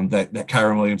that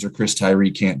Kyren Williams or Chris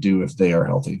Tyree can't do if they are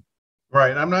healthy.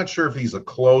 Right. I'm not sure if he's a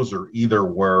closer either,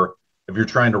 where if you're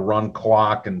trying to run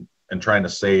clock and trying to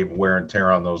save wear and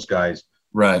tear on those guys,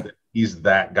 right, he's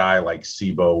that guy like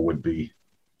Sebo would be.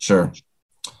 Sure.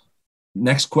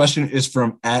 Next question is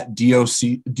from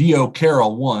 @Dio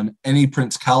Carroll 1. Any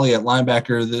Prince Kollie at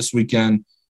linebacker this weekend?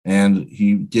 And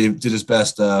he did his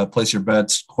best. Place your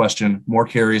bets question. More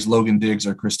carries, Logan Diggs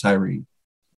or Chris Tyree?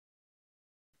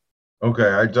 Okay,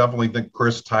 I definitely think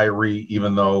Chris Tyree,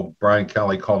 even though Brian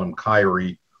Kelly called him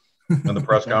Kyrie in the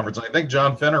press conference. I think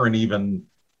John Finneran even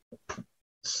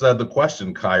said the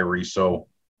question Kyrie. So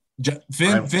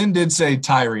Finn did say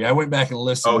Tyree. I went back and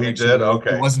listened. Oh, he did?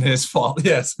 Okay. It wasn't his fault.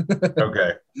 Yes.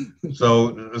 Okay.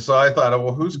 So I thought,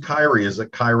 well, who's Kyrie? Is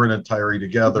it Kyren and Tyree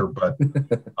together? But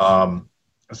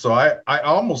so I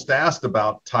almost asked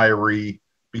about Tyree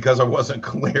because I wasn't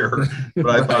clear. But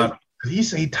I thought, did he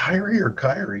say Tyree or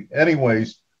Kyrie?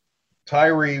 Anyways,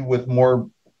 Tyree with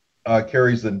more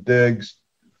carries than Diggs.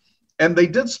 And they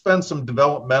did spend some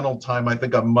developmental time, I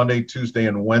think, on Monday, Tuesday,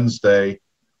 and Wednesday.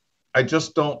 I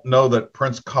just don't know that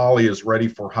Prince Kollie is ready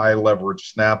for high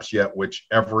leverage snaps yet, which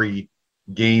every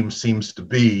game seems to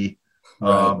be,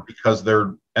 because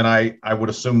they're, and I would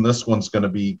assume this one's going to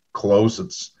be close.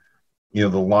 It's, the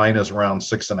line is around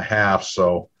 6.5.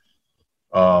 So,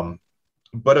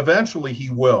 but eventually he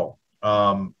will.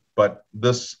 But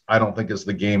this, I don't think, is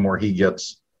the game where he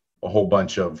gets a whole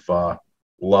bunch of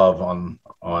love on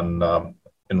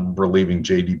in relieving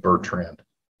JD Bertrand.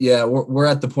 Yeah, we're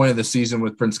at the point of the season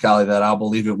with Prince Kollie that I'll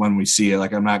believe it when we see it.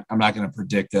 Like, I'm not going to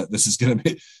predict that this is going to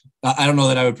be. I don't know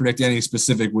that I would predict any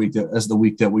specific week as the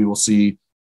week that we will see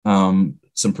some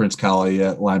Prince Kollie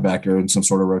at linebacker and some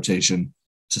sort of rotation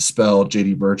to spell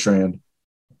JD Bertrand.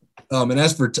 And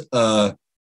as for the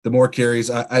more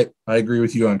carries, I agree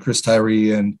with you on Chris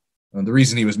Tyree, and the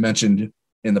reason he was mentioned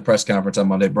in the press conference on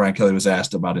Monday, Brian Kelly was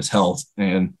asked about his health,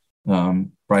 and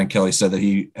Brian Kelly said that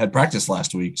he had practiced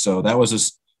last week, so that was a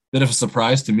bit of a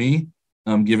surprise to me,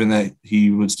 given that he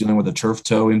was dealing with a turf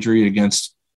toe injury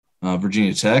against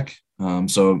Virginia Tech.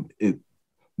 So it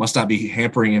must not be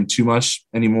hampering him too much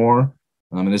anymore.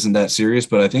 It isn't that serious,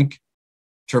 but I think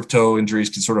turf toe injuries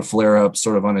can sort of flare up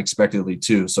sort of unexpectedly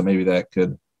too. So maybe that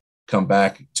could come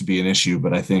back to be an issue,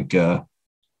 but I think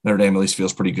Notre Dame at least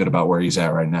feels pretty good about where he's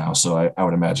at right now. So I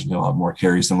would imagine he'll have more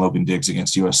carries than Logan Diggs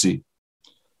against USC.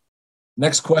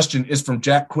 Next question is from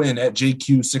Jack Quinn at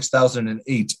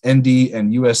JQ6008. ND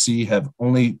and USC have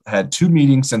only had 2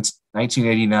 meetings since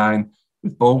 1989,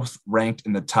 with both ranked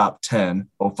in the top 10,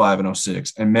 05 and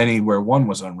 06, and many where one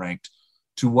was unranked.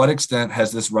 To what extent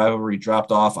has this rivalry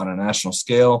dropped off on a national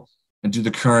scale? And do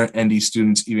the current ND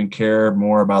students even care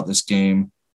about this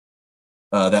game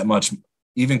that much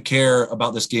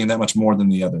more than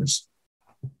the others?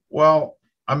 Well,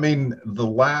 I mean,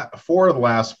 4 of the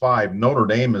last 5, Notre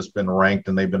Dame has been ranked,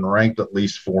 and they've been ranked at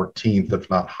least 14th, if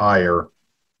not higher.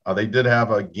 They did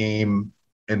have a game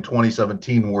in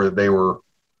 2017 where they were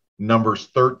numbers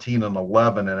 13 and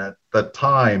 11, and at the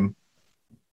time,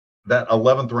 that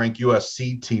 11th ranked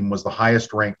USC team was the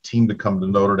highest ranked team to come to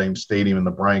Notre Dame Stadium in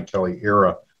the Brian Kelly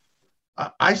era.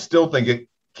 I still think it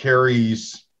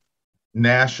carries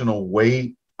national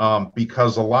weight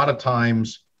because a lot of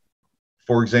times,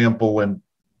 for example, in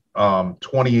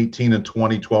 2018 and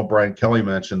 2012, Brian Kelly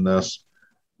mentioned this,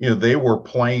 they were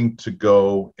playing to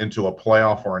go into a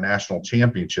playoff or a national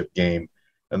championship game,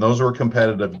 and those were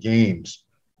competitive games.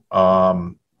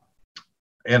 And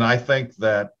I think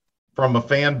that from a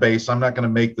fan base, I'm not going to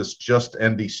make this just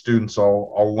ND students.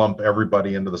 I'll lump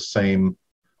everybody into the same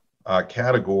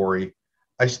category.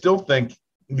 I still think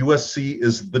USC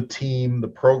is the team, the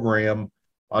program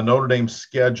on Notre Dame's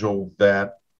schedule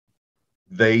that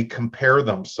they compare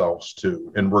themselves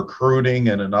to in recruiting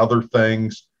and in other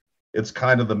things. It's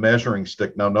kind of the measuring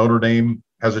stick. Now, Notre Dame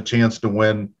has a chance to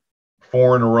win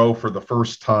 4 in a row for the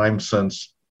first time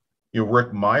since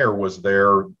Rick Meyer was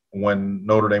there when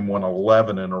Notre Dame won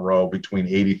 11 in a row between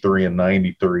 83 and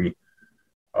 93.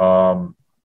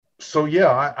 So,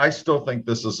 yeah, I still think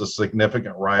this is a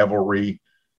significant rivalry.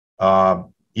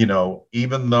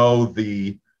 Even though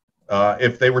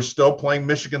if they were still playing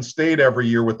Michigan State every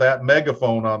year with that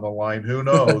megaphone on the line, who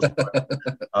knows? But,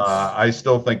 I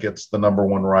still think it's the number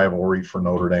one rivalry for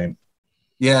Notre Dame.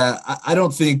 Yeah, I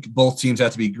don't think both teams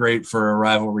have to be great for a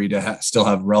rivalry to still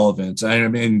have relevance. I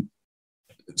mean,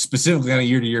 specifically on a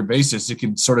year-to-year basis, it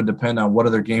can sort of depend on what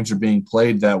other games are being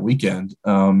played that weekend.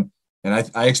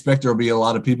 And I expect there will be a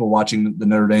lot of people watching the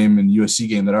Notre Dame and USC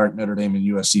game that aren't Notre Dame and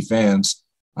USC fans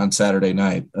on Saturday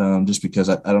night, just because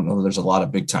I don't know that there's a lot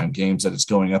of big-time games that it's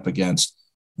going up against.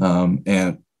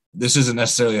 And this isn't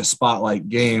necessarily a spotlight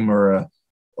game or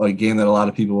a game that a lot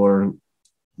of people are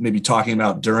maybe talking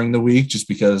about during the week, just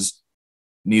because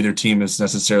neither team is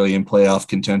necessarily in playoff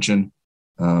contention.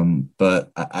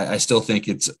 But I still think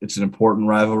it's an important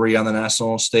rivalry on the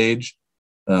national stage.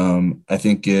 I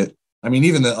think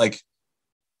even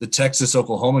the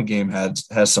Texas-Oklahoma game has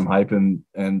some hype,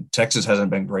 and Texas hasn't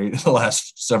been great the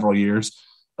last several years.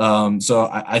 So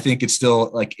I think it's still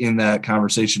like in that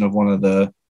conversation of one of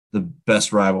the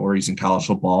best rivalries in college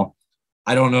football.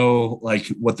 I don't know like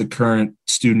what the current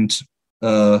student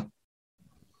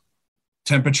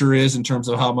temperature is in terms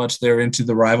of how much they're into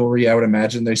the rivalry. I would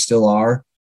imagine they still are.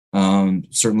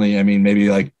 Certainly, I mean, maybe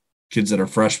like kids that are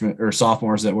freshmen or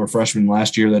sophomores that were freshmen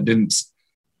last year that didn't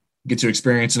get to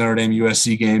experience an Notre Dame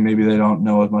USC game. Maybe they don't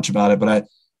know as much about it, but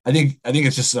I think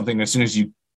it's just something as soon as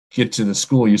you get to the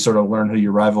school, you sort of learn who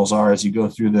your rivals are as you go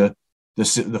through the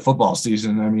football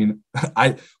season. I mean,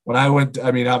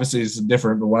 obviously it's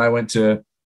different, but when I went to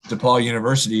DePaul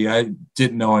University, I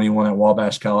didn't know anyone at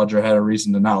Wabash College or had a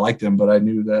reason to not like them, but I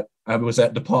knew that I was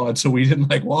at DePaul, and so we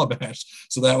didn't like Wabash.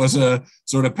 So that was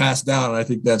sort of passed down. And I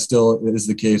think that still is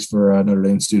the case for Notre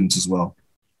Dame students as well.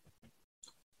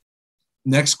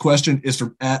 Next question is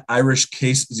from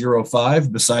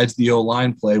 @IrishCase05. Besides the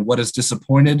O-line play, what has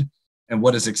disappointed and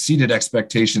what has exceeded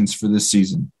expectations for this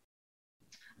season?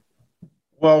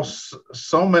 Well,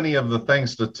 so many of the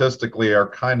things statistically are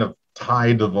kind of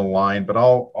tied to the line, but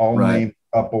I'll name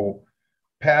a couple.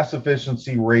 Pass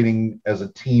efficiency rating as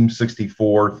a team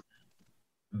 64th.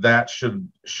 That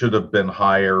should have been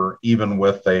higher, even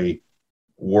with a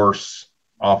worse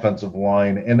offensive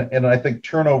line. And I think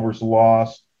turnovers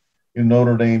lost.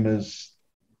 Notre Dame is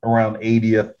around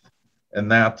 80th, and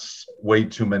that's way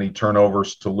too many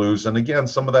turnovers to lose. And again,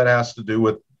 some of that has to do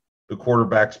with the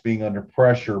quarterbacks being under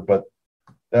pressure, but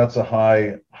that's a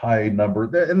high number.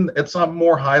 And it's a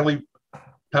more highly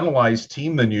penalized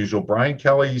team than usual. Brian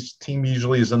Kelly's team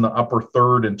usually is in the upper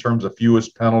third in terms of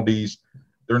fewest penalties.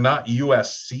 They're not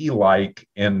USC-like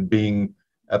in being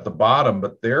at the bottom,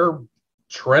 but they're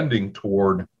trending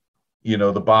toward,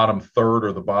 the bottom third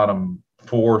or the bottom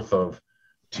fourth of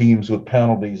teams with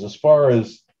penalties. As far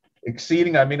as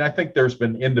exceeding, I mean, I think there's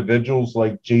been individuals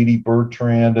like J.D.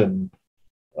 Bertrand and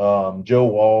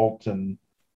Joe Alt and,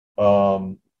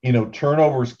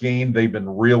 turnovers gained. They've been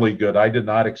really good. I did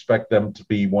not expect them to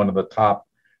be one of the top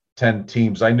 10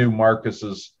 teams. I knew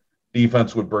Marcus's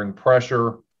defense would bring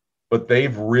pressure, but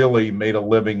they've really made a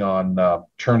living on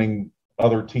turning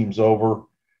other teams over.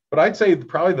 But I'd say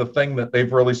probably the thing that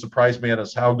they've really surprised me at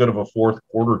is how good of a fourth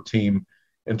quarter team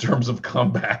in terms of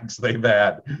comebacks they've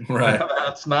had. Right.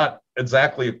 That's not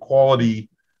exactly a quality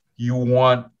you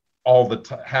want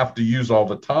have to use all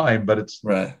the time, but it's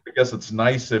right. I guess it's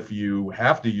nice if you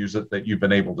have to use it that you've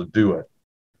been able to do it.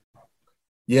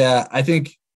 Yeah, I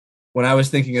think when I was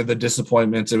thinking of the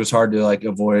disappointments, it was hard to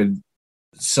avoid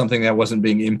something that wasn't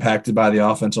being impacted by the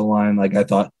offensive line. I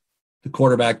thought the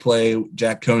quarterback play,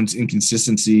 Jack Cohn's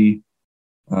inconsistency,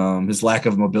 his lack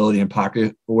of mobility and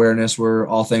pocket awareness were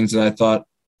all things that I thought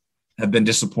have been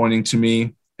disappointing to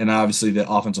me. And obviously the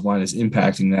offensive line is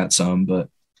impacting that some, but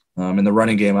and the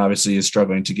running game obviously is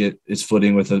struggling to get its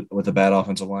footing with a bad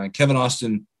offensive line. Kevin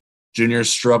Austin Jr.'s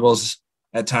struggles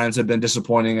at times have been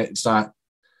disappointing. It's not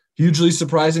hugely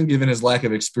surprising given his lack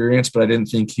of experience, but I didn't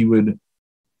think he would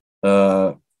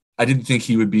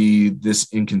be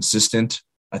this inconsistent.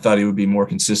 I thought he would be more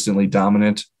consistently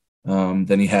dominant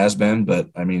than he has been. But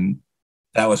I mean,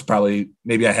 that was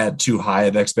maybe I had too high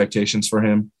of expectations for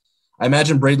him. I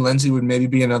imagine Braden Lenzy would maybe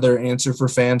be another answer for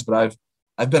fans, but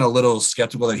I've been a little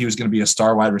skeptical that he was going to be a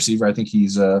star wide receiver. I think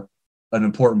he's an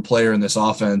important player in this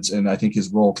offense, and I think his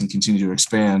role can continue to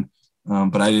expand.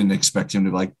 But I didn't expect him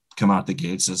to come out the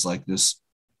gates as the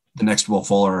next Will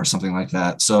Fuller or something like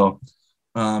that. So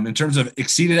in terms of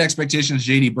exceeded expectations,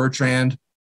 J.D. Bertrand,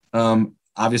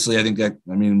 obviously I think that,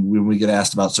 when we get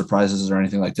asked about surprises or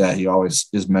anything like that, he always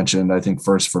is mentioned, I think,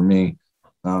 first for me.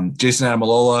 Jason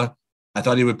Ademilola, I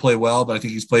thought he would play well, but I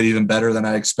think he's played even better than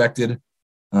I expected.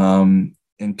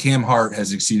 And Cam Hart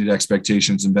has exceeded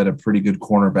expectations and been a pretty good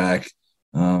cornerback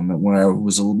when I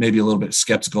was maybe a little bit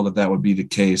skeptical that would be the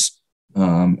case.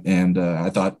 I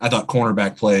thought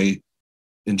cornerback play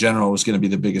in general was going to be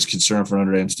the biggest concern for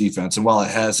Notre Dame's defense. And while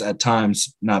it has at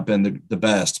times not been the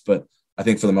best, but I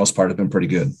think for the most part it's been pretty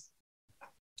good.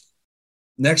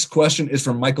 Next question is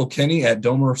from Michael Kenny at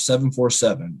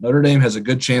Domer747. Notre Dame has a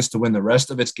good chance to win the rest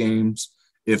of its games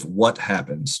if what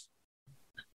happens?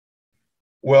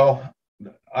 Well,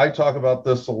 I talk about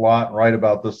this a lot, write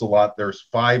about this a lot. There's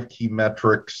 5 key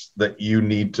metrics that you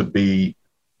need to be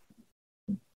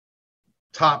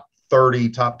top 30,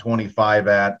 top 25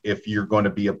 at if you're going to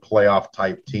be a playoff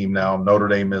type team. Now, Notre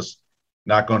Dame is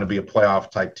not going to be a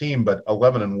playoff type team, but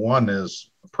 11-1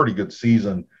 is a pretty good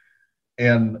season.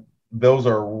 And those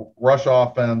are rush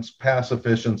offense, pass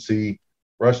efficiency,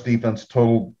 rush defense,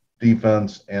 total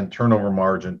defense, and turnover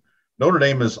margin. Notre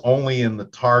Dame is only in the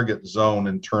target zone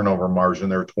in turnover margin.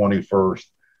 They're 21st.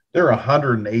 They're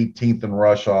 118th in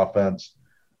rush offense.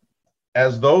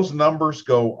 As those numbers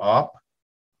go up,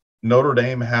 Notre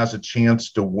Dame has a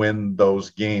chance to win those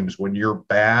games. When you're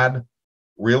bad,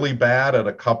 really bad at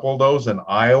a couple of those, and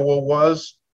Iowa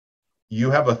was, you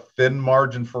have a thin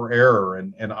margin for error.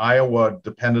 And Iowa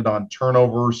depended on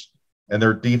turnovers and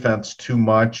their defense too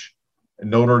much.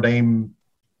 And Notre Dame,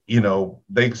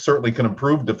 they certainly can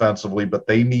improve defensively, but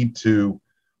they need to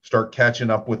start catching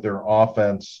up with their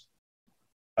offense.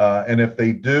 And if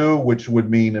they do, which would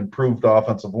mean improved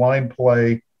offensive line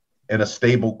play and a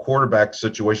stable quarterback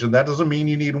situation, that doesn't mean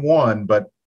you need one, but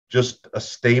just a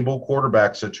stable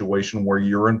quarterback situation where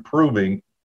you're improving,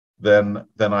 then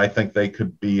I think they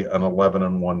could be an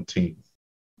 11-1 team.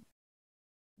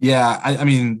 Yeah, I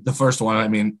mean, the first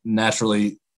one,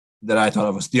 naturally that I thought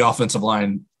of was the offensive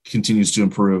line continues to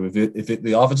improve. If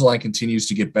the offensive line continues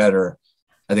to get better,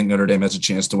 I think Notre Dame has a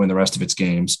chance to win the rest of its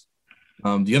games.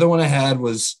 The other one I had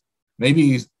was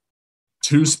maybe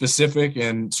too specific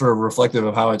and sort of reflective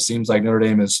of how it seems like Notre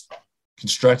Dame is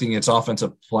constructing its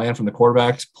offensive plan from the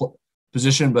quarterback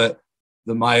position. But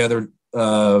my other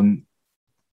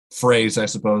phrase, I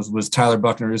suppose, was Tyler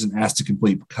Buchner isn't asked to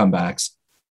complete comebacks.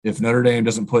 If Notre Dame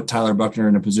doesn't put Tyler Buchner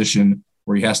in a position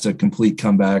where he has to complete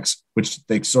comebacks, which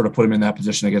they sort of put him in that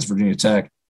position against Virginia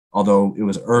Tech, although it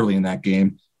was early in that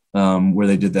game where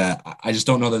they did that. I just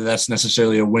don't know that that's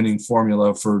necessarily a winning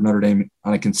formula for Notre Dame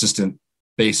on a consistent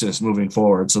basis moving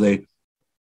forward. So they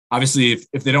obviously,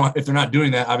 if they're not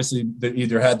doing that, obviously they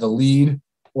either had the lead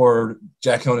or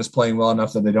Jack Cohn is playing well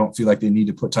enough that they don't feel like they need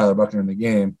to put Tyler Buchner in the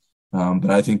game.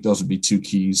 But I think those would be 2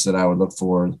 keys that I would look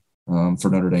for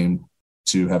Notre Dame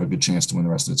to have a good chance to win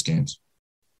the rest of its games.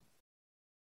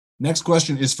 Next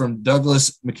question is from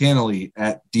Douglas McCannley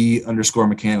at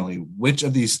D_McCannley. Which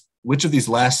of these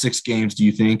last 6 games do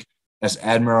you think, as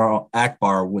Admiral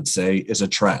Akbar would say, is a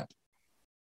trap?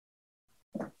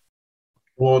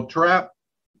 Well, trap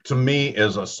to me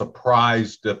is a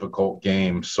surprise difficult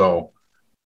game. So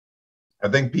I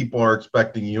think people are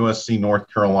expecting USC,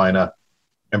 North Carolina,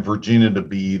 and Virginia to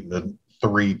be the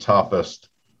 3 toughest.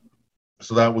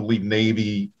 So that would leave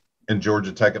Navy and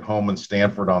Georgia Tech at home and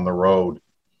Stanford on the road.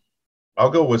 I'll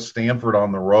go with Stanford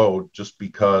on the road just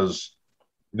because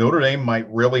Notre Dame might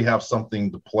really have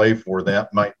something to play for.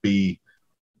 That might be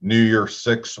New Year's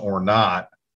 6 or not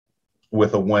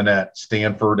with a win at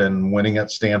Stanford, and winning at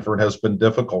Stanford has been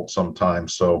difficult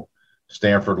sometimes. So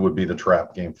Stanford would be the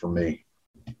trap game for me.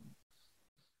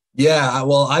 Yeah,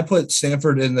 well, I put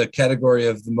Stanford in the category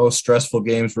of the most stressful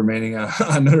games remaining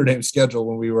on Notre Dame's schedule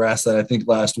when we were asked that, I think,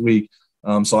 last week.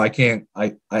 So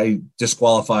I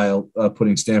disqualify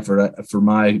putting Stanford for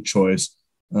my choice.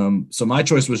 So my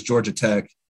choice was Georgia Tech.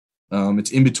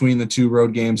 It's in between the 2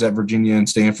 road games at Virginia and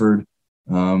Stanford,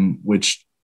 which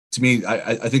to me,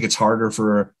 I think it's harder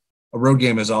for a road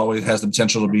game has the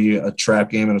potential to be a trap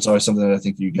game. And it's always something that I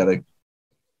think you got to.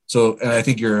 So, and I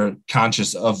think you're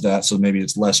conscious of that. So maybe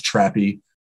it's less trappy.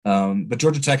 But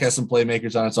Georgia Tech has some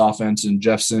playmakers on its offense, and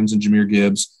Jeff Sims and Jahmyr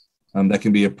Gibbs. That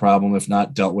can be a problem if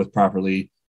not dealt with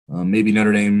properly. Maybe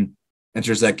Notre Dame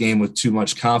enters that game with too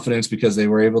much confidence because they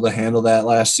were able to handle that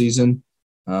last season.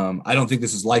 I don't think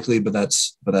this is likely, but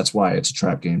that's why it's a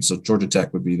trap game. So Georgia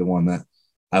Tech would be the one that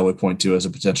I would point to as a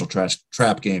potential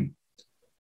trap game.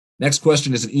 Next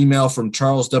question is an email from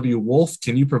Charles W. Wolf.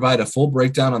 Can you provide a full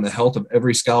breakdown on the health of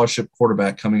every scholarship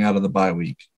quarterback coming out of the bye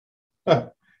week?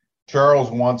 Charles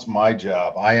wants my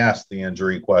job. I ask the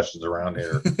injury questions around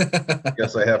here. I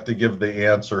guess I have to give the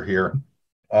answer here.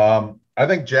 I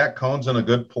think Jack Cohn's in a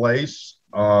good place.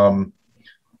 Brian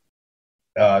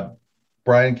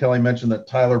Kelly mentioned that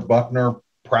Tyler Buchner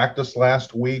practiced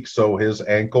last week, so his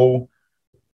ankle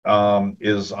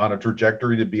is on a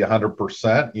trajectory to be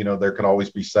 100%. There can always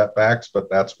be setbacks, but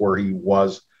that's where he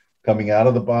was coming out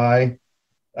of the bye.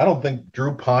 I don't think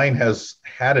Drew Pine has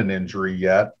had an injury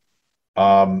yet.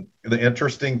 The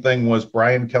interesting thing was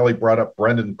Brian Kelly brought up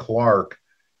Brendan Clark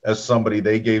as somebody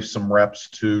they gave some reps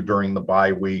to during the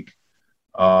bye week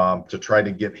to try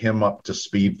to get him up to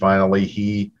speed finally.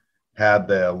 He had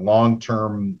the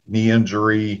long-term knee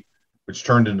injury, which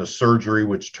turned into surgery,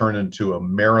 which turned into a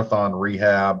marathon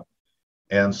rehab.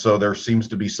 And so there seems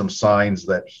to be some signs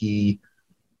that he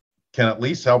can at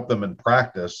least help them in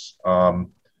practice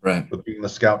with being the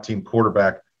scout team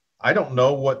quarterback. I don't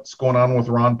know what's going on with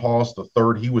Ron Paulus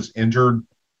III. He was injured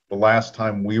the last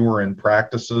time we were in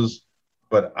practices,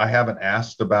 but I haven't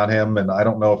asked about him, and I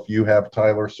don't know if you have,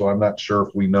 Tyler, so I'm not sure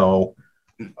if we know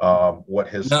what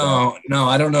his No,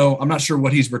 I don't know. I'm not sure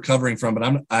what he's recovering from,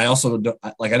 but I also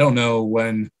don't know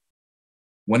when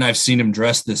I've seen him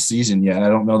dressed this season yet. I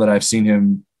don't know that I've seen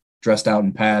him dressed out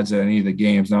in pads at any of the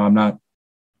games. Now, I'm not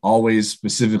always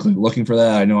specifically looking for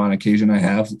that. I know on occasion I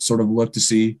have sort of looked to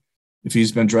see if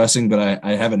he's been dressing, but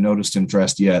I haven't noticed him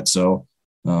dressed yet. So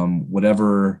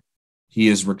whatever he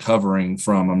is recovering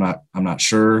from, I'm not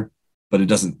sure, but it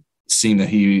doesn't seem that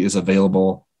he is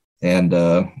available. And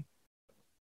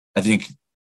I think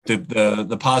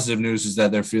the positive news is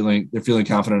that they're feeling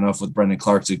confident enough with Brendan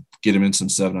Clark to get him in some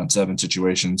 7-on-7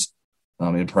 situations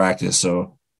in practice.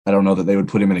 So I don't know that they would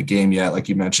put him in a game yet, like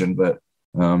you mentioned, but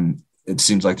it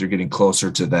seems like they're getting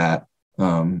closer to that.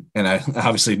 And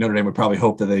obviously Notre Dame would probably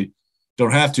hope that they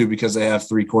don't have to, because they have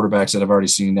 3 quarterbacks that have already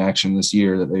seen action this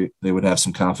year that they would have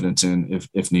some confidence in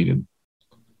if needed.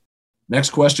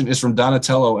 Next question is from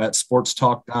Donatello at Sports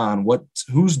Talk Don.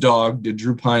 Whose dog did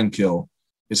Drew Pine kill?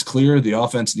 It's clear the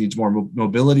offense needs more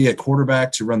mobility at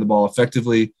quarterback to run the ball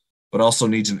effectively, but also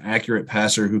needs an accurate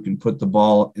passer who can put the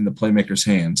ball in the playmaker's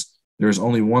hands. There is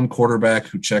only one quarterback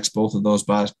who checks both of those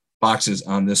boxes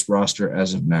on this roster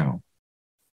as of now.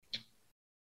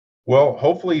 Well,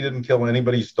 hopefully he didn't kill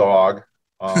anybody's dog.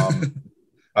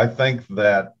 I think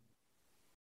that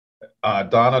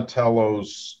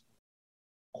Donatello's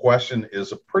question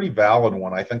is a pretty valid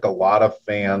one. I think a lot of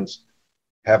fans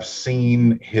have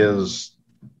seen his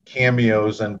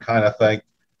cameos and kind of think,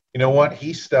 you know what,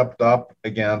 he stepped up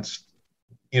against,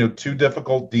 2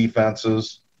 difficult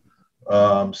defenses.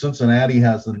 Cincinnati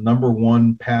has the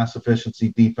 #1 pass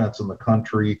efficiency defense in the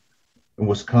country, and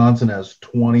Wisconsin has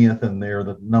 20th, and they're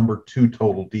the #2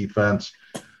 total defense.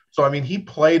 So, I mean, he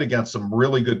played against some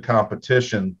really good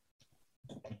competition,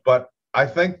 but I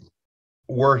think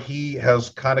where he has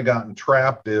kind of gotten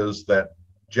trapped is that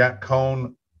Jack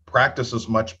Cohn practices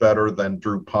much better than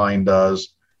Drew Pine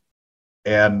does.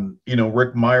 And,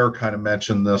 Rick Meyer kind of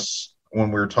mentioned this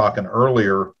when we were talking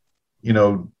earlier.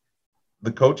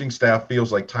 The coaching staff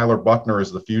feels like Tyler Buchner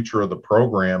is the future of the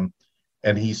program,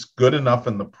 and he's good enough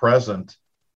in the present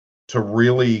to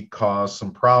really cause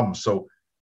some problems. So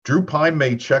Drew Pine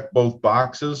may check both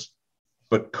boxes,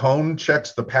 but Cohn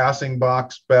checks the passing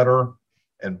box better,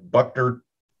 and Buchner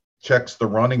checks the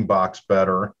running box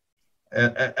better.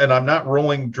 And I'm not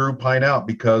ruling Drew Pine out,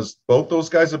 because both those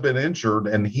guys have been injured,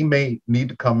 and he may need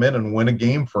to come in and win a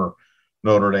game for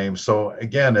Notre Dame. So,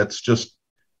 again, it's just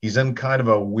he's in kind of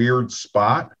a weird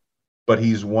spot, but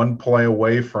he's one play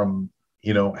away from,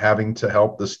 having to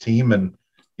help this team, and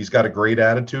he's got a great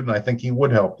attitude, and I think he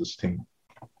would help this team.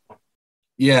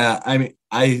 Yeah, I mean,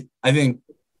 I think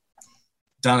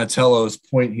Donatello's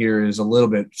point here is a little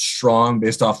bit strong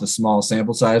based off the small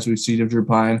sample size we've seen of Drew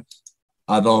Pine.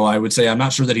 Although I would say I'm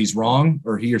not sure that he's wrong,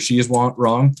 or he or she is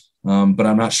wrong, but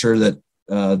I'm not sure that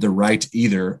they're right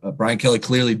either. Brian Kelly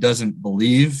clearly doesn't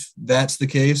believe that's the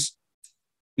case,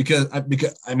 because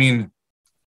I mean,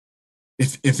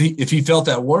 if he felt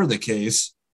that were the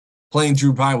case, playing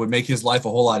Drew Pine would make his life a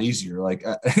whole lot easier. Like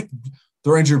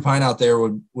throwing Drew Pine out there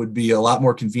would be a lot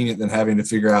more convenient than having to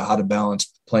figure out how to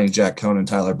balance playing Jack Cohn and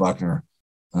Tyler Buchner.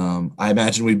 I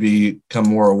imagine we'd become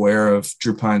more aware of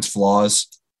Drew Pine's flaws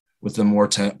with the more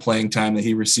playing time that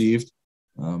he received.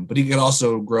 But he could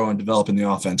also grow and develop in the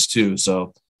offense too.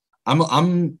 So I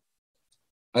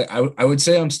would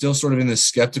say I'm still sort of in this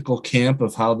skeptical camp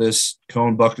of how this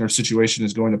Cohn-Buchner situation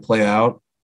is going to play out.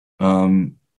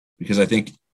 Because I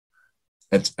think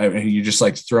you're just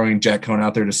like throwing Jack Cohn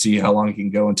out there to see how long he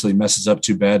can go until he messes up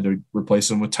too bad to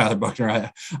replace him with Tyler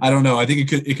Buchner. I don't know. I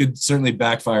think it could certainly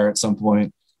backfire at some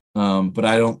point. But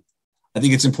I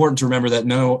think it's important to remember that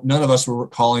none of us were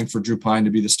calling for Drew Pine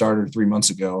to be the starter 3 months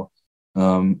ago.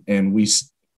 And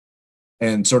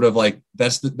sort of like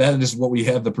that is what we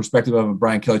have the perspective of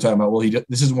Brian Kelly talking about. Well,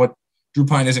 this isn't what Drew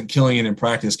Pine isn't killing it in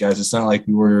practice, guys. It's not like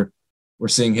we're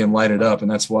seeing him light it up, and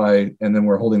that's why. And then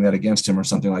we're holding that against him or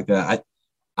something like that.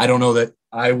 I don't know that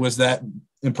I was that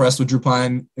impressed with Drew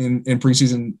Pine in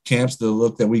preseason camps. The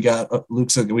look that we got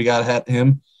at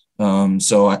him.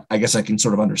 So I guess I can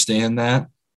sort of understand that.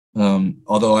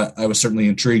 Although I was certainly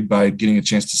intrigued by getting a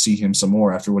chance to see him some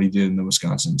more after what he did in the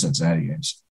Wisconsin Cincinnati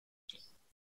games.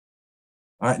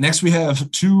 All right, next we have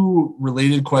 2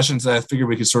 related questions that I figured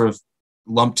we could sort of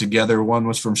lump together. One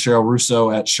was from Cheryl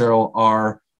Russo at Cheryl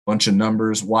R. bunch of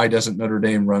numbers. Why doesn't Notre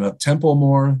Dame run up tempo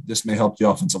more? This may help the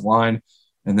offensive line.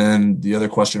 And then the other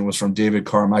question was from David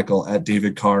Carmichael at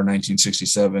David Carr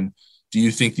 1967. Do you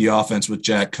think the offense with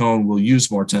Jack Coan will use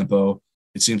more tempo?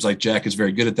 It seems like Jack is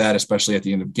very good at that, especially at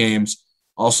the end of games.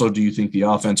 Also, do you think the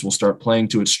offense will start playing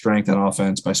to its strength on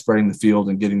offense by spreading the field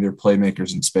and getting their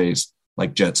playmakers in space,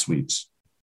 like jet sweeps?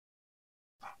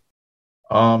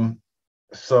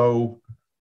 So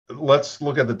let's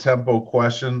look at the tempo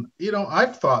question.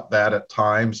 I've thought that at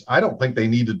times. I don't think they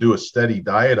need to do a steady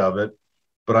diet of it,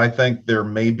 but I think there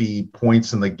may be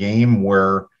points in the game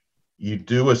where you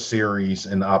do a series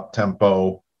in up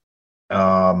tempo,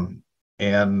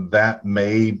 and that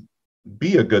may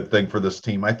be a good thing for this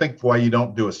team. I think why you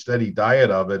don't do a steady diet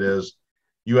of it is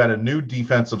you had a new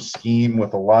defensive scheme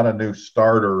with a lot of new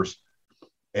starters,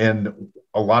 and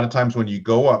a lot of times when you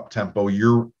go up tempo,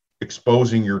 you're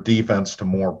exposing your defense to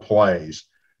more plays.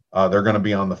 They're going to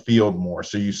be on the field more,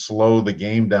 so you slow the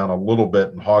game down a little bit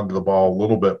and hog the ball a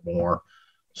little bit more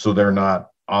so they're not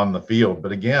on the field.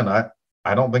 But again,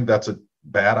 I don't think that's a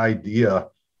bad idea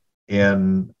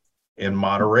in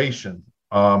moderation.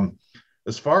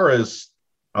 As far as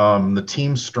the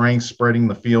team's strength, spreading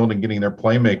the field and getting their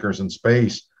playmakers in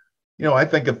space, I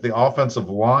think if the offensive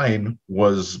line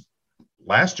was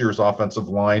last year's offensive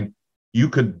line, you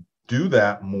could do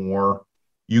that more.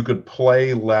 You could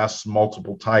play less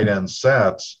multiple tight end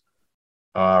sets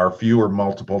or fewer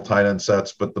multiple tight end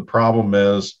sets. But the problem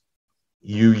is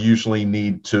you usually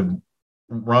need to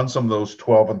run some of those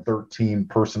 12 and 13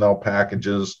 personnel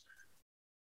packages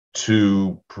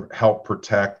to help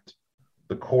protect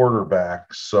the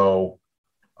quarterback. So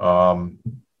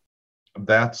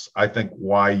that's, I think,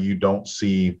 why you don't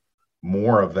see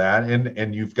more of that.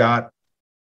 And you've got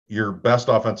your best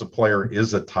offensive player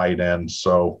is a tight end.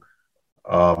 So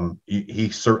he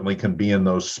certainly can be in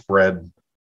those spread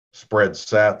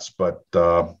sets, but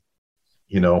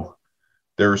you don't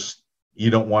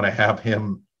want to have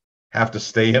him have to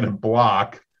stay in and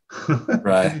block.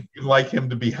 Right. You'd like him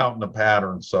to be out in a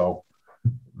pattern. So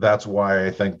that's why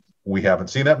I think we haven't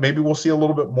seen that. Maybe we'll see a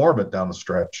little bit more of it down the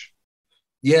stretch.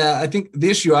 Yeah, I think the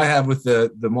issue I have with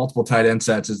the multiple tight end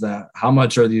sets is that how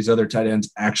much are these other tight ends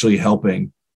actually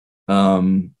helping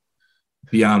beyond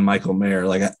Michael Mayer?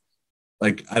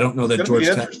 I don't know that George.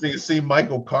 It's interesting to see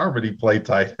Michael Carmody play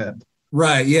tight end.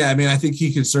 Right. Yeah. I mean, I think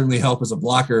he could certainly help as a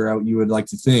blocker. You would like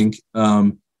to think,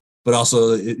 but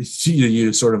also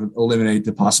you sort of eliminate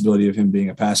the possibility of him being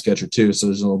a pass catcher too. So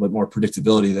there's a little bit more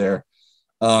predictability there.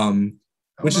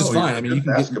 Which is fine. I mean, you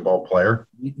can basketball player.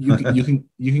 You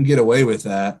can get away with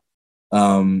that.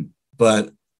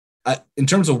 But in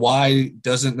terms of why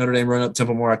doesn't Notre Dame run up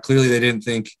tempo more? Clearly, they didn't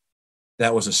think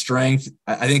that was a strength.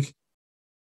 I think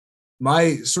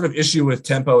my sort of issue with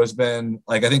tempo has been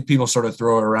I think people sort of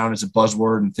throw it around as a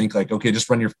buzzword and think okay, just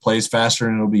run your plays faster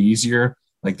and it'll be easier.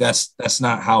 That's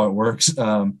not how it works.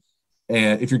 And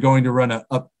if you're going to run a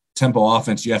up tempo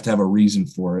offense, you have to have a reason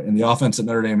for it. And the offense that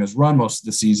Notre Dame has run most of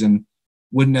the season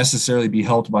wouldn't necessarily be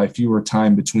helped by fewer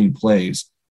time between plays.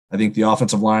 I think the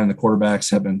offensive line and the quarterbacks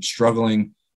have been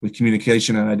struggling with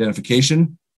communication and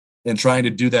identification, and trying to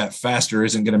do that faster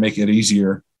isn't going to make it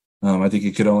easier. I think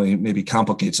it could only maybe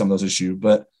complicate some of those issues.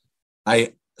 But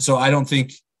I don't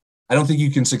think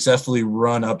you can successfully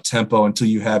run up tempo until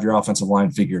you have your offensive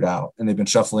line figured out. And they've been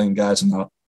shuffling guys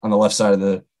on the left side of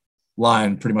the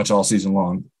line pretty much all season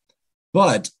long.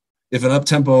 But if an up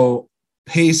tempo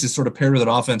pace is sort of paired with an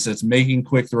offense that's making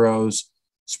quick throws,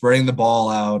 spreading the ball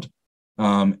out,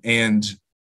 and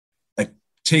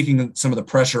taking some of the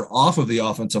pressure off of the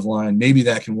offensive line, maybe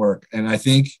that can work. And I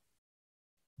think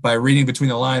by reading between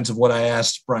the lines of what I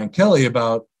asked Brian Kelly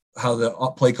about how the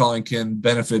play calling can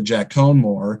benefit Jack Coan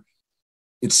more,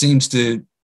 it seems to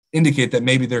indicate that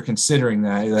maybe they're considering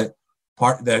that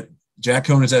Jack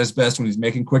Coan is at his best when he's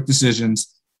making quick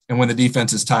decisions and when the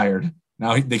defense is tired.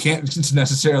 Now, they can't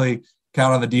necessarily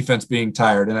count on the defense being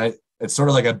tired. And it's sort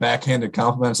of like a backhanded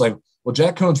compliment. It's like, well,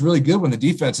 Jack Coan's really good when the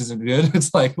defense isn't good.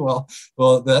 It's like, well,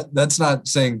 that's not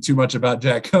saying too much about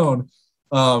Jack Coan.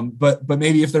 But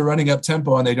maybe if they're running up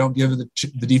tempo and they don't give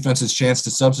the defense's chance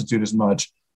to substitute as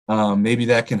much, maybe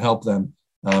that can help them.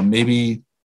 Maybe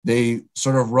they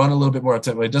sort of run a little bit more up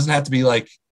tempo. It doesn't have to be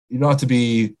you don't have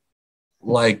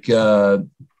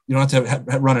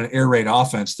to run an air raid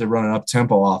offense to run an up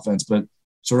tempo offense, but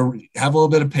sort of have a little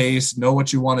bit of pace, know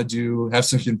what you want to do, have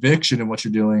some conviction in what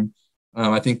you're doing.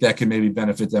 I think that can maybe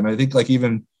benefit them. I think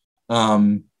even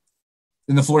in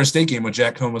the Florida State game when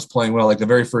Jack Coan was playing well, the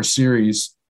very first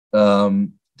series, they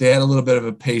had a little bit of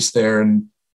a pace there, and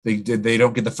they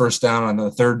don't get the first down on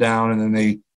the third down, and then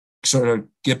they sort of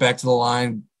get back to the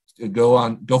line go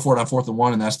for it on 4th and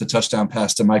 1, and that's the touchdown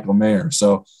pass to Michael Mayer.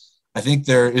 So I think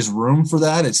there is room for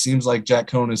that. It seems like Jack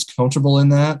Coan is comfortable in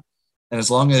that. And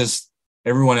as long as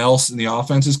everyone else in the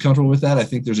offense is comfortable with that, I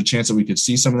think there's a chance that we could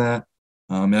see some of that.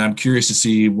 And I'm curious to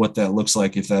see what that looks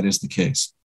like if that is the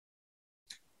case.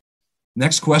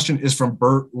 Next question is from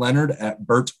Bert Leonard at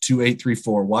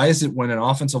Bert2834. Why is it when an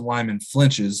offensive lineman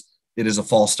flinches, it is a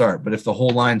false start, but if the whole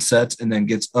line sets and then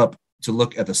gets up to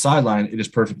look at the sideline, it is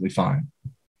perfectly fine?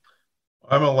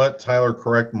 I'm going to let Tyler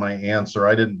correct my answer.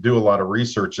 I didn't do a lot of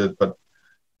research it, but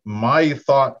my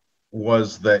thought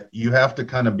was that you have to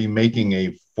kind of be making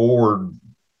a forward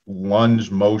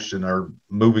lunge motion or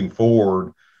moving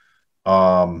forward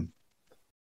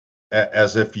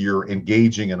as if you're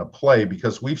engaging in a play,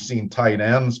 because we've seen tight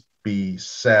ends be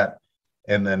set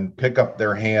and then pick up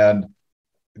their hand,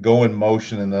 go in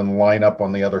motion, and then line up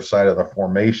on the other side of the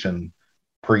formation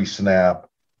pre-snap.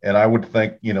 And I would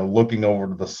think, looking over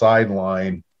to the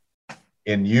sideline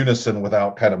in unison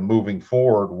without kind of moving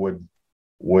forward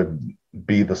would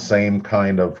be the same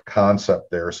kind of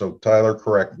concept there. So Tyler,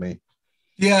 correct me.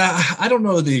 Yeah, I don't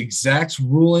know the exact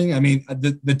ruling. I mean,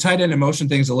 the tight end in motion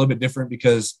thing is a little bit different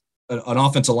because an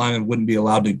offensive lineman wouldn't be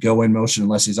allowed to go in motion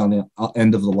unless he's on the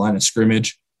end of the line of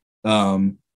scrimmage.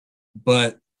 And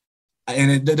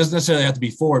it doesn't necessarily have to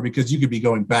be forward, because you could be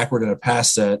going backward in a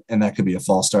pass set and that could be a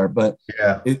false start. But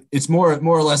yeah, it's more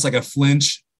or less like a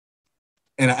flinch.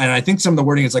 And I think some of the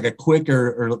wording is like a quick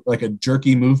or like a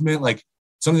jerky movement, like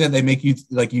something that they make you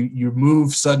like you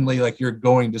move suddenly, like you're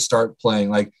going to start playing.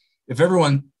 Like if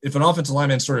an offensive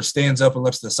lineman sort of stands up and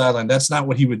looks to the sideline, that's not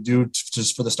what he would do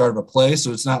just for the start of a play.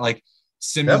 So it's not like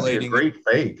simulating. That'd be a great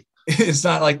fake. It's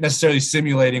not like necessarily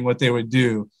simulating what they would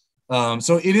do.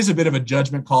 So it is a bit of a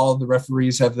judgment call. The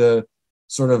referees have the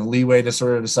sort of leeway to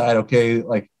sort of decide, okay,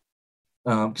 like,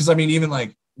 because I mean, even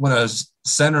like when a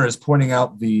center is pointing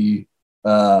out if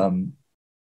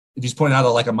he's pointing out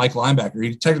like a Mike linebacker,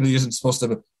 he technically isn't supposed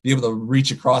to be able to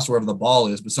reach across wherever the ball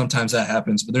is, but sometimes that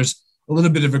happens. But there's a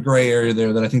little bit of a gray area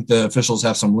there that I think the officials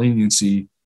have some leniency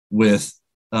with.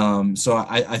 So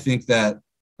I think that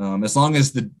as long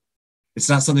as it's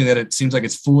not something that it seems like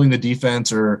it's fooling the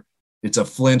defense, or it's a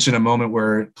flinch in a moment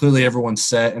where clearly everyone's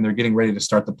set and they're getting ready to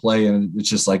start the play and it's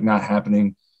just like not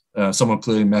happening. Someone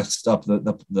clearly messed up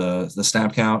the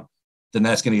snap count, then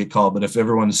that's going to get called. But if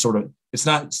everyone is sort of, it's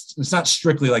not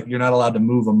strictly like you're not allowed to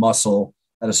move a muscle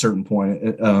at a certain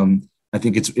point. I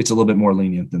think it's a little bit more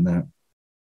lenient than that.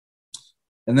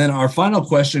 And then our final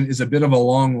question is a bit of a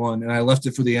long one, and I left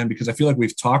it for the end because I feel like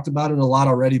we've talked about it a lot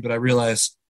already, but I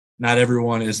realize not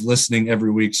everyone is listening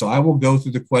every week. So I will go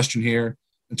through the question here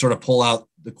and sort of pull out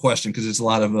the question, because it's a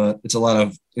lot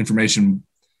of information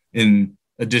in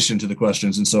addition to the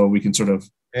questions. And so we can sort of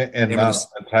and not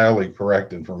entirely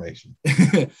correct information.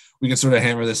 We can sort of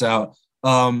hammer this out.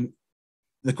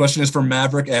 The question is from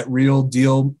Maverick at Real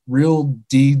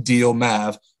D Deal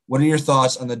Mav. What are your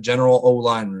thoughts on the general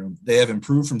O-line room? They have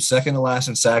improved from second to last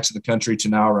in sacks in the country to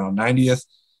now around 90th,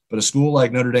 but a school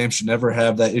like Notre Dame should never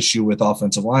have that issue with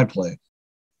offensive line play.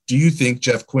 Do you think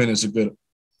Jeff Quinn is a good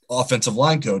offensive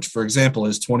line coach? For example,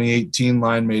 his 2018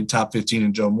 line made top 15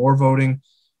 in Joe Moore voting.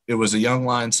 It was a young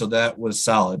line, so that was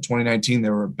solid. 2019, they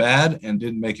were bad and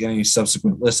didn't make any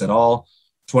subsequent lists at all.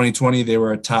 2020, they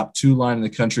were a top 2 line in the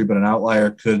country, but an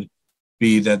outlier could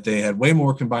be that they had way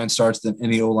more combined starts than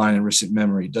any O-line in recent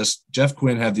memory. Does Jeff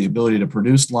Quinn have the ability to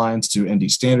produce lines to ND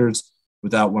standards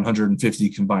without 150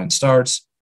 combined starts?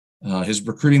 His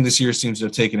recruiting this year seems to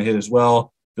have taken a hit as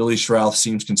well. Billy Schrouth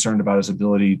seems concerned about his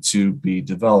ability to be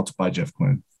developed by Jeff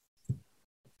Quinn.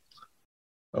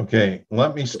 Okay,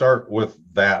 let me start with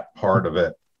that part of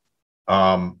it.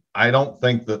 I don't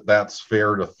think that that's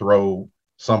fair to throw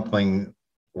something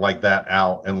like that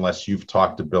out unless you've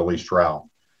talked to Billy Schrouth.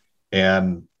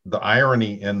 And the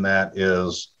irony in that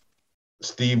is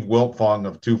Steve Wiltfong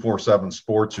of 247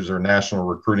 Sports, who's our national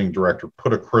recruiting director,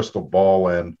 put a crystal ball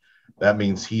in. That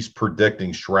means he's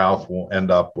predicting Schrouth will end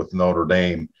up with Notre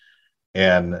Dame.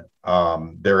 And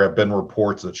there have been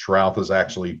reports that Schrouth is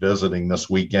actually visiting this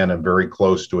weekend and very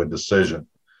close to a decision.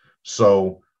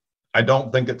 So I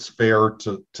don't think it's fair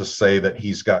to say that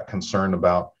he's got concern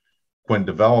about Quinn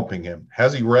developing him.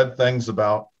 Has he read things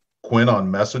about Quinn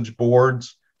on message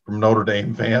boards from Notre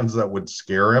Dame fans that would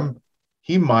scare him?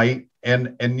 He might.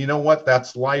 And you know what?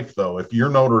 That's life, though. If you're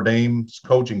Notre Dame's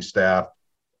coaching staff,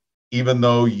 even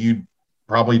though you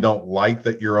probably don't like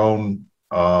that your own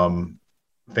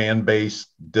fan base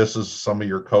disses some of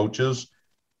your coaches,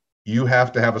 you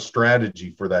have to have a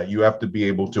strategy for that. You have to be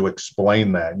able to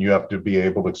explain that. And you have to be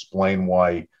able to explain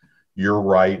why you're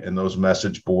right and those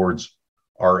message boards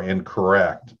are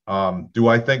incorrect. Do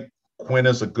I think Quinn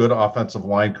is a good offensive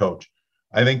line coach.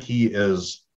 I think he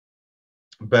is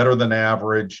better than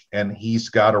average, and he's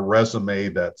got a resume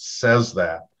that says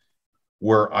that.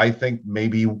 Where I think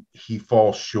maybe he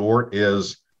falls short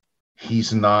is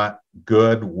he's not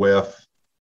good with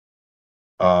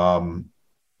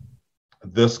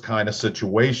this kind of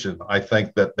situation. I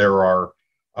think that there are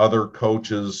other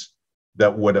coaches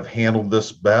that would have handled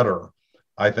this better.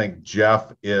 I think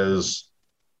Jeff is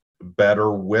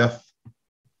better with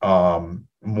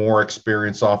more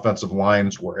experienced offensive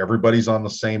lines where everybody's on the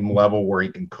same level, where he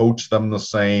can coach them the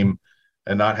same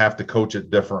and not have to coach at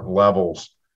different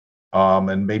levels.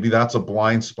 And maybe that's a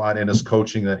blind spot in his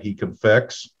coaching that he can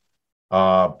fix.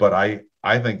 But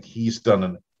I think he's done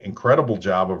an incredible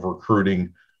job of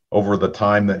recruiting over the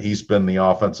time that he's been the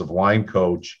offensive line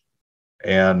coach.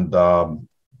 And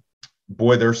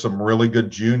boy, there's some really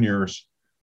good juniors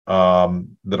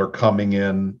that are coming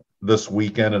in this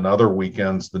weekend and other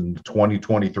weekends. The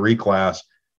 2023 class,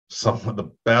 some of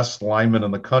the best linemen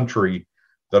in the country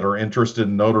that are interested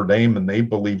in Notre Dame, and they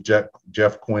believe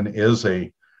Jeff Quinn is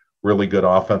a really good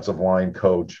offensive line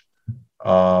coach.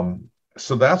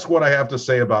 So that's what I have to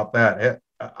say about that.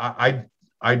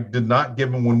 I did not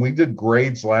give him, when we did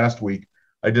grades last week,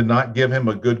 I did not give him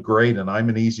a good grade, and I'm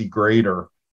an easy grader.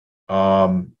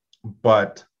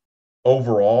 But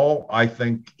overall, I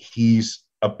think he's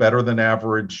a better than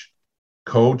average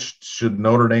coach. Should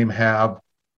Notre Dame have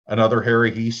another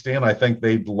Harry Hiestand, I think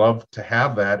they'd love to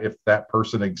have that if that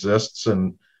person exists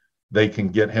and they can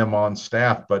get him on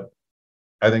staff. But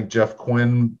I think Jeff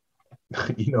Quinn,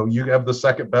 you have the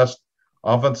second best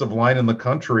offensive line in the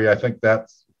country. I think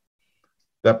that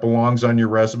belongs on your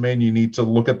resume, and you need to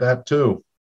look at that too.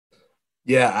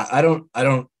 Yeah, I don't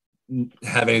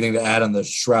have anything to add on the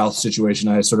Shrouth situation.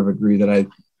 I sort of agree that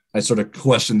I sort of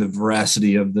question the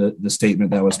veracity of the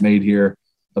statement that was made here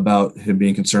about him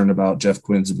being concerned about Jeff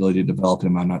Quinn's ability to develop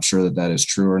him. I'm not sure that is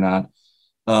true or not.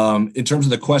 In terms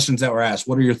of the questions that were asked,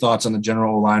 what are your thoughts on the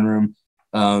general line room?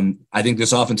 I think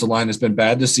this offensive line has been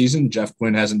bad this season. Jeff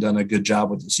Quinn hasn't done a good job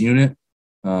with this unit.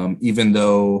 Even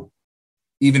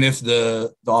if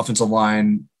the offensive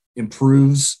line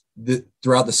improves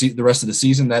throughout the rest of the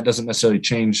season, that doesn't necessarily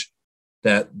change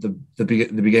that the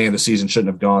beginning of the season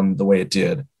shouldn't have gone the way it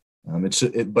did.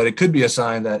 But it could be a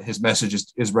sign that his message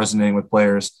is resonating with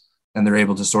players, and they're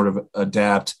able to sort of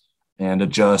adapt and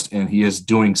adjust. And he is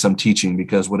doing some teaching,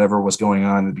 because whatever was going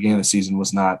on at the beginning of the season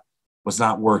was not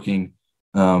working.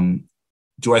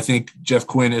 Do I think Jeff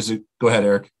Quinn go ahead,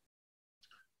 Eric?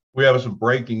 We have some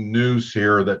breaking news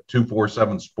here that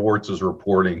 247 Sports is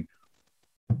reporting.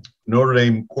 Notre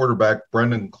Dame quarterback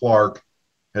Brendan Clark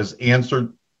has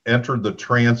entered the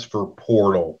transfer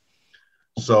portal.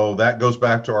 So that goes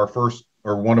back to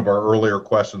one of our earlier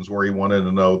questions where he wanted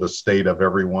to know the state of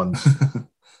everyone's.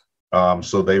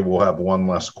 So they will have one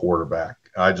less quarterback.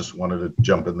 I just wanted to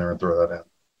jump in there and throw that in.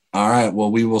 All right.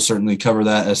 Well, we will certainly cover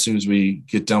that as soon as we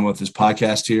get done with this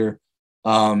podcast here.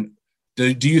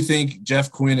 Do you think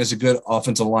Jeff Quinn is a good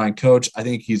offensive line coach? I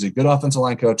think he's a good offensive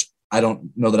line coach. I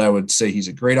don't know that I would say he's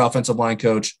a great offensive line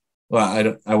coach.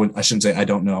 Well, I shouldn't say I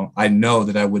don't know. I know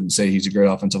that I wouldn't say he's a great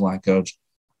offensive line coach.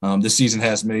 This season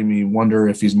has made me wonder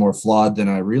if he's more flawed than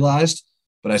I realized,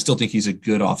 but I still think he's a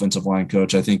good offensive line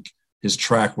coach. I think his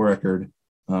track record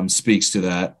speaks to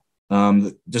that.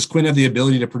 Does Quinn have the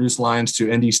ability to produce lines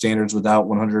to ND standards without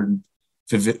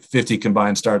 150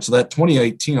 combined starts? So that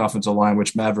 2018 offensive line,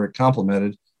 which Maverick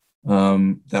complimented,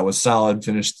 that was solid,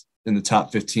 finished in the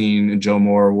top 15 in Joe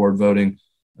Moore award voting.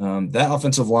 That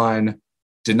offensive line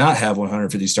did not have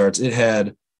 150 starts. It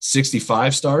had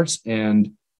 65 starts,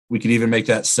 and we could even make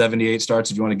that 78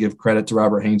 starts if you want to give credit to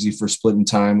Robert Hainsey for splitting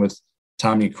time with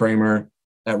Tommy Kramer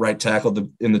at right tackle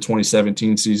in the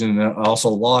 2017 season. And also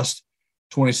lost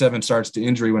 27 starts to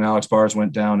injury when Alex Bars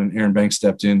went down and Aaron Banks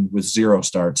stepped in with 0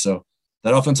 starts. So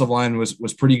that offensive line was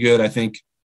pretty good. I think,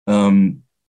 in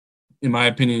my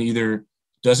opinion, either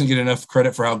doesn't get enough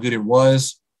credit for how good it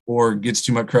was, or gets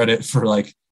too much credit for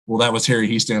that was Harry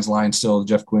Hiestand's line still.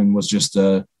 Jeff Quinn was just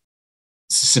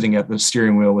sitting at the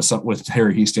steering wheel with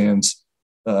Harry Hiestand's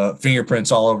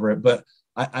fingerprints all over it. But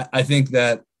I think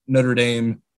that Notre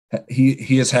Dame,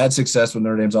 he has had success with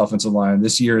Notre Dame's offensive line.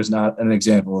 This year is not an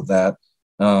example of that.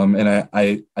 And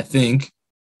I think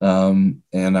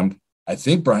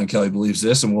Brian Kelly believes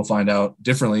this, and we'll find out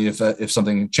differently if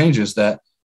something changes, that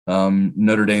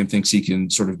Notre Dame thinks he can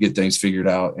sort of get things figured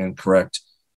out and correct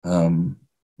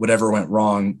whatever went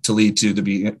wrong to lead to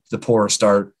the poor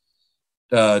start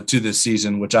to this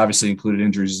season, which obviously included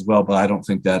injuries as well. But I don't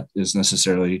think that is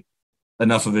necessarily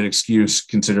enough of an excuse,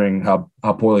 considering how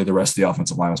poorly the rest of the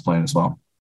offensive line was playing as well.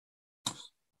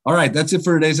 All right, that's it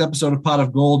for today's episode of Pot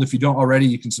of Gold. If you don't already,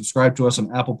 you can subscribe to us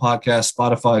on Apple Podcasts,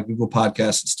 Spotify, Google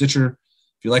Podcasts, and Stitcher.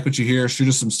 If you like what you hear, shoot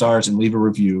us some stars and leave a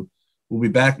review. We'll be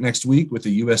back next week with a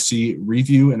USC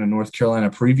review and a North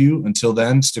Carolina preview. Until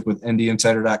then, stick with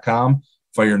ndinsider.com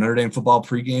for your Notre Dame football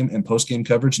pregame and postgame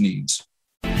coverage needs.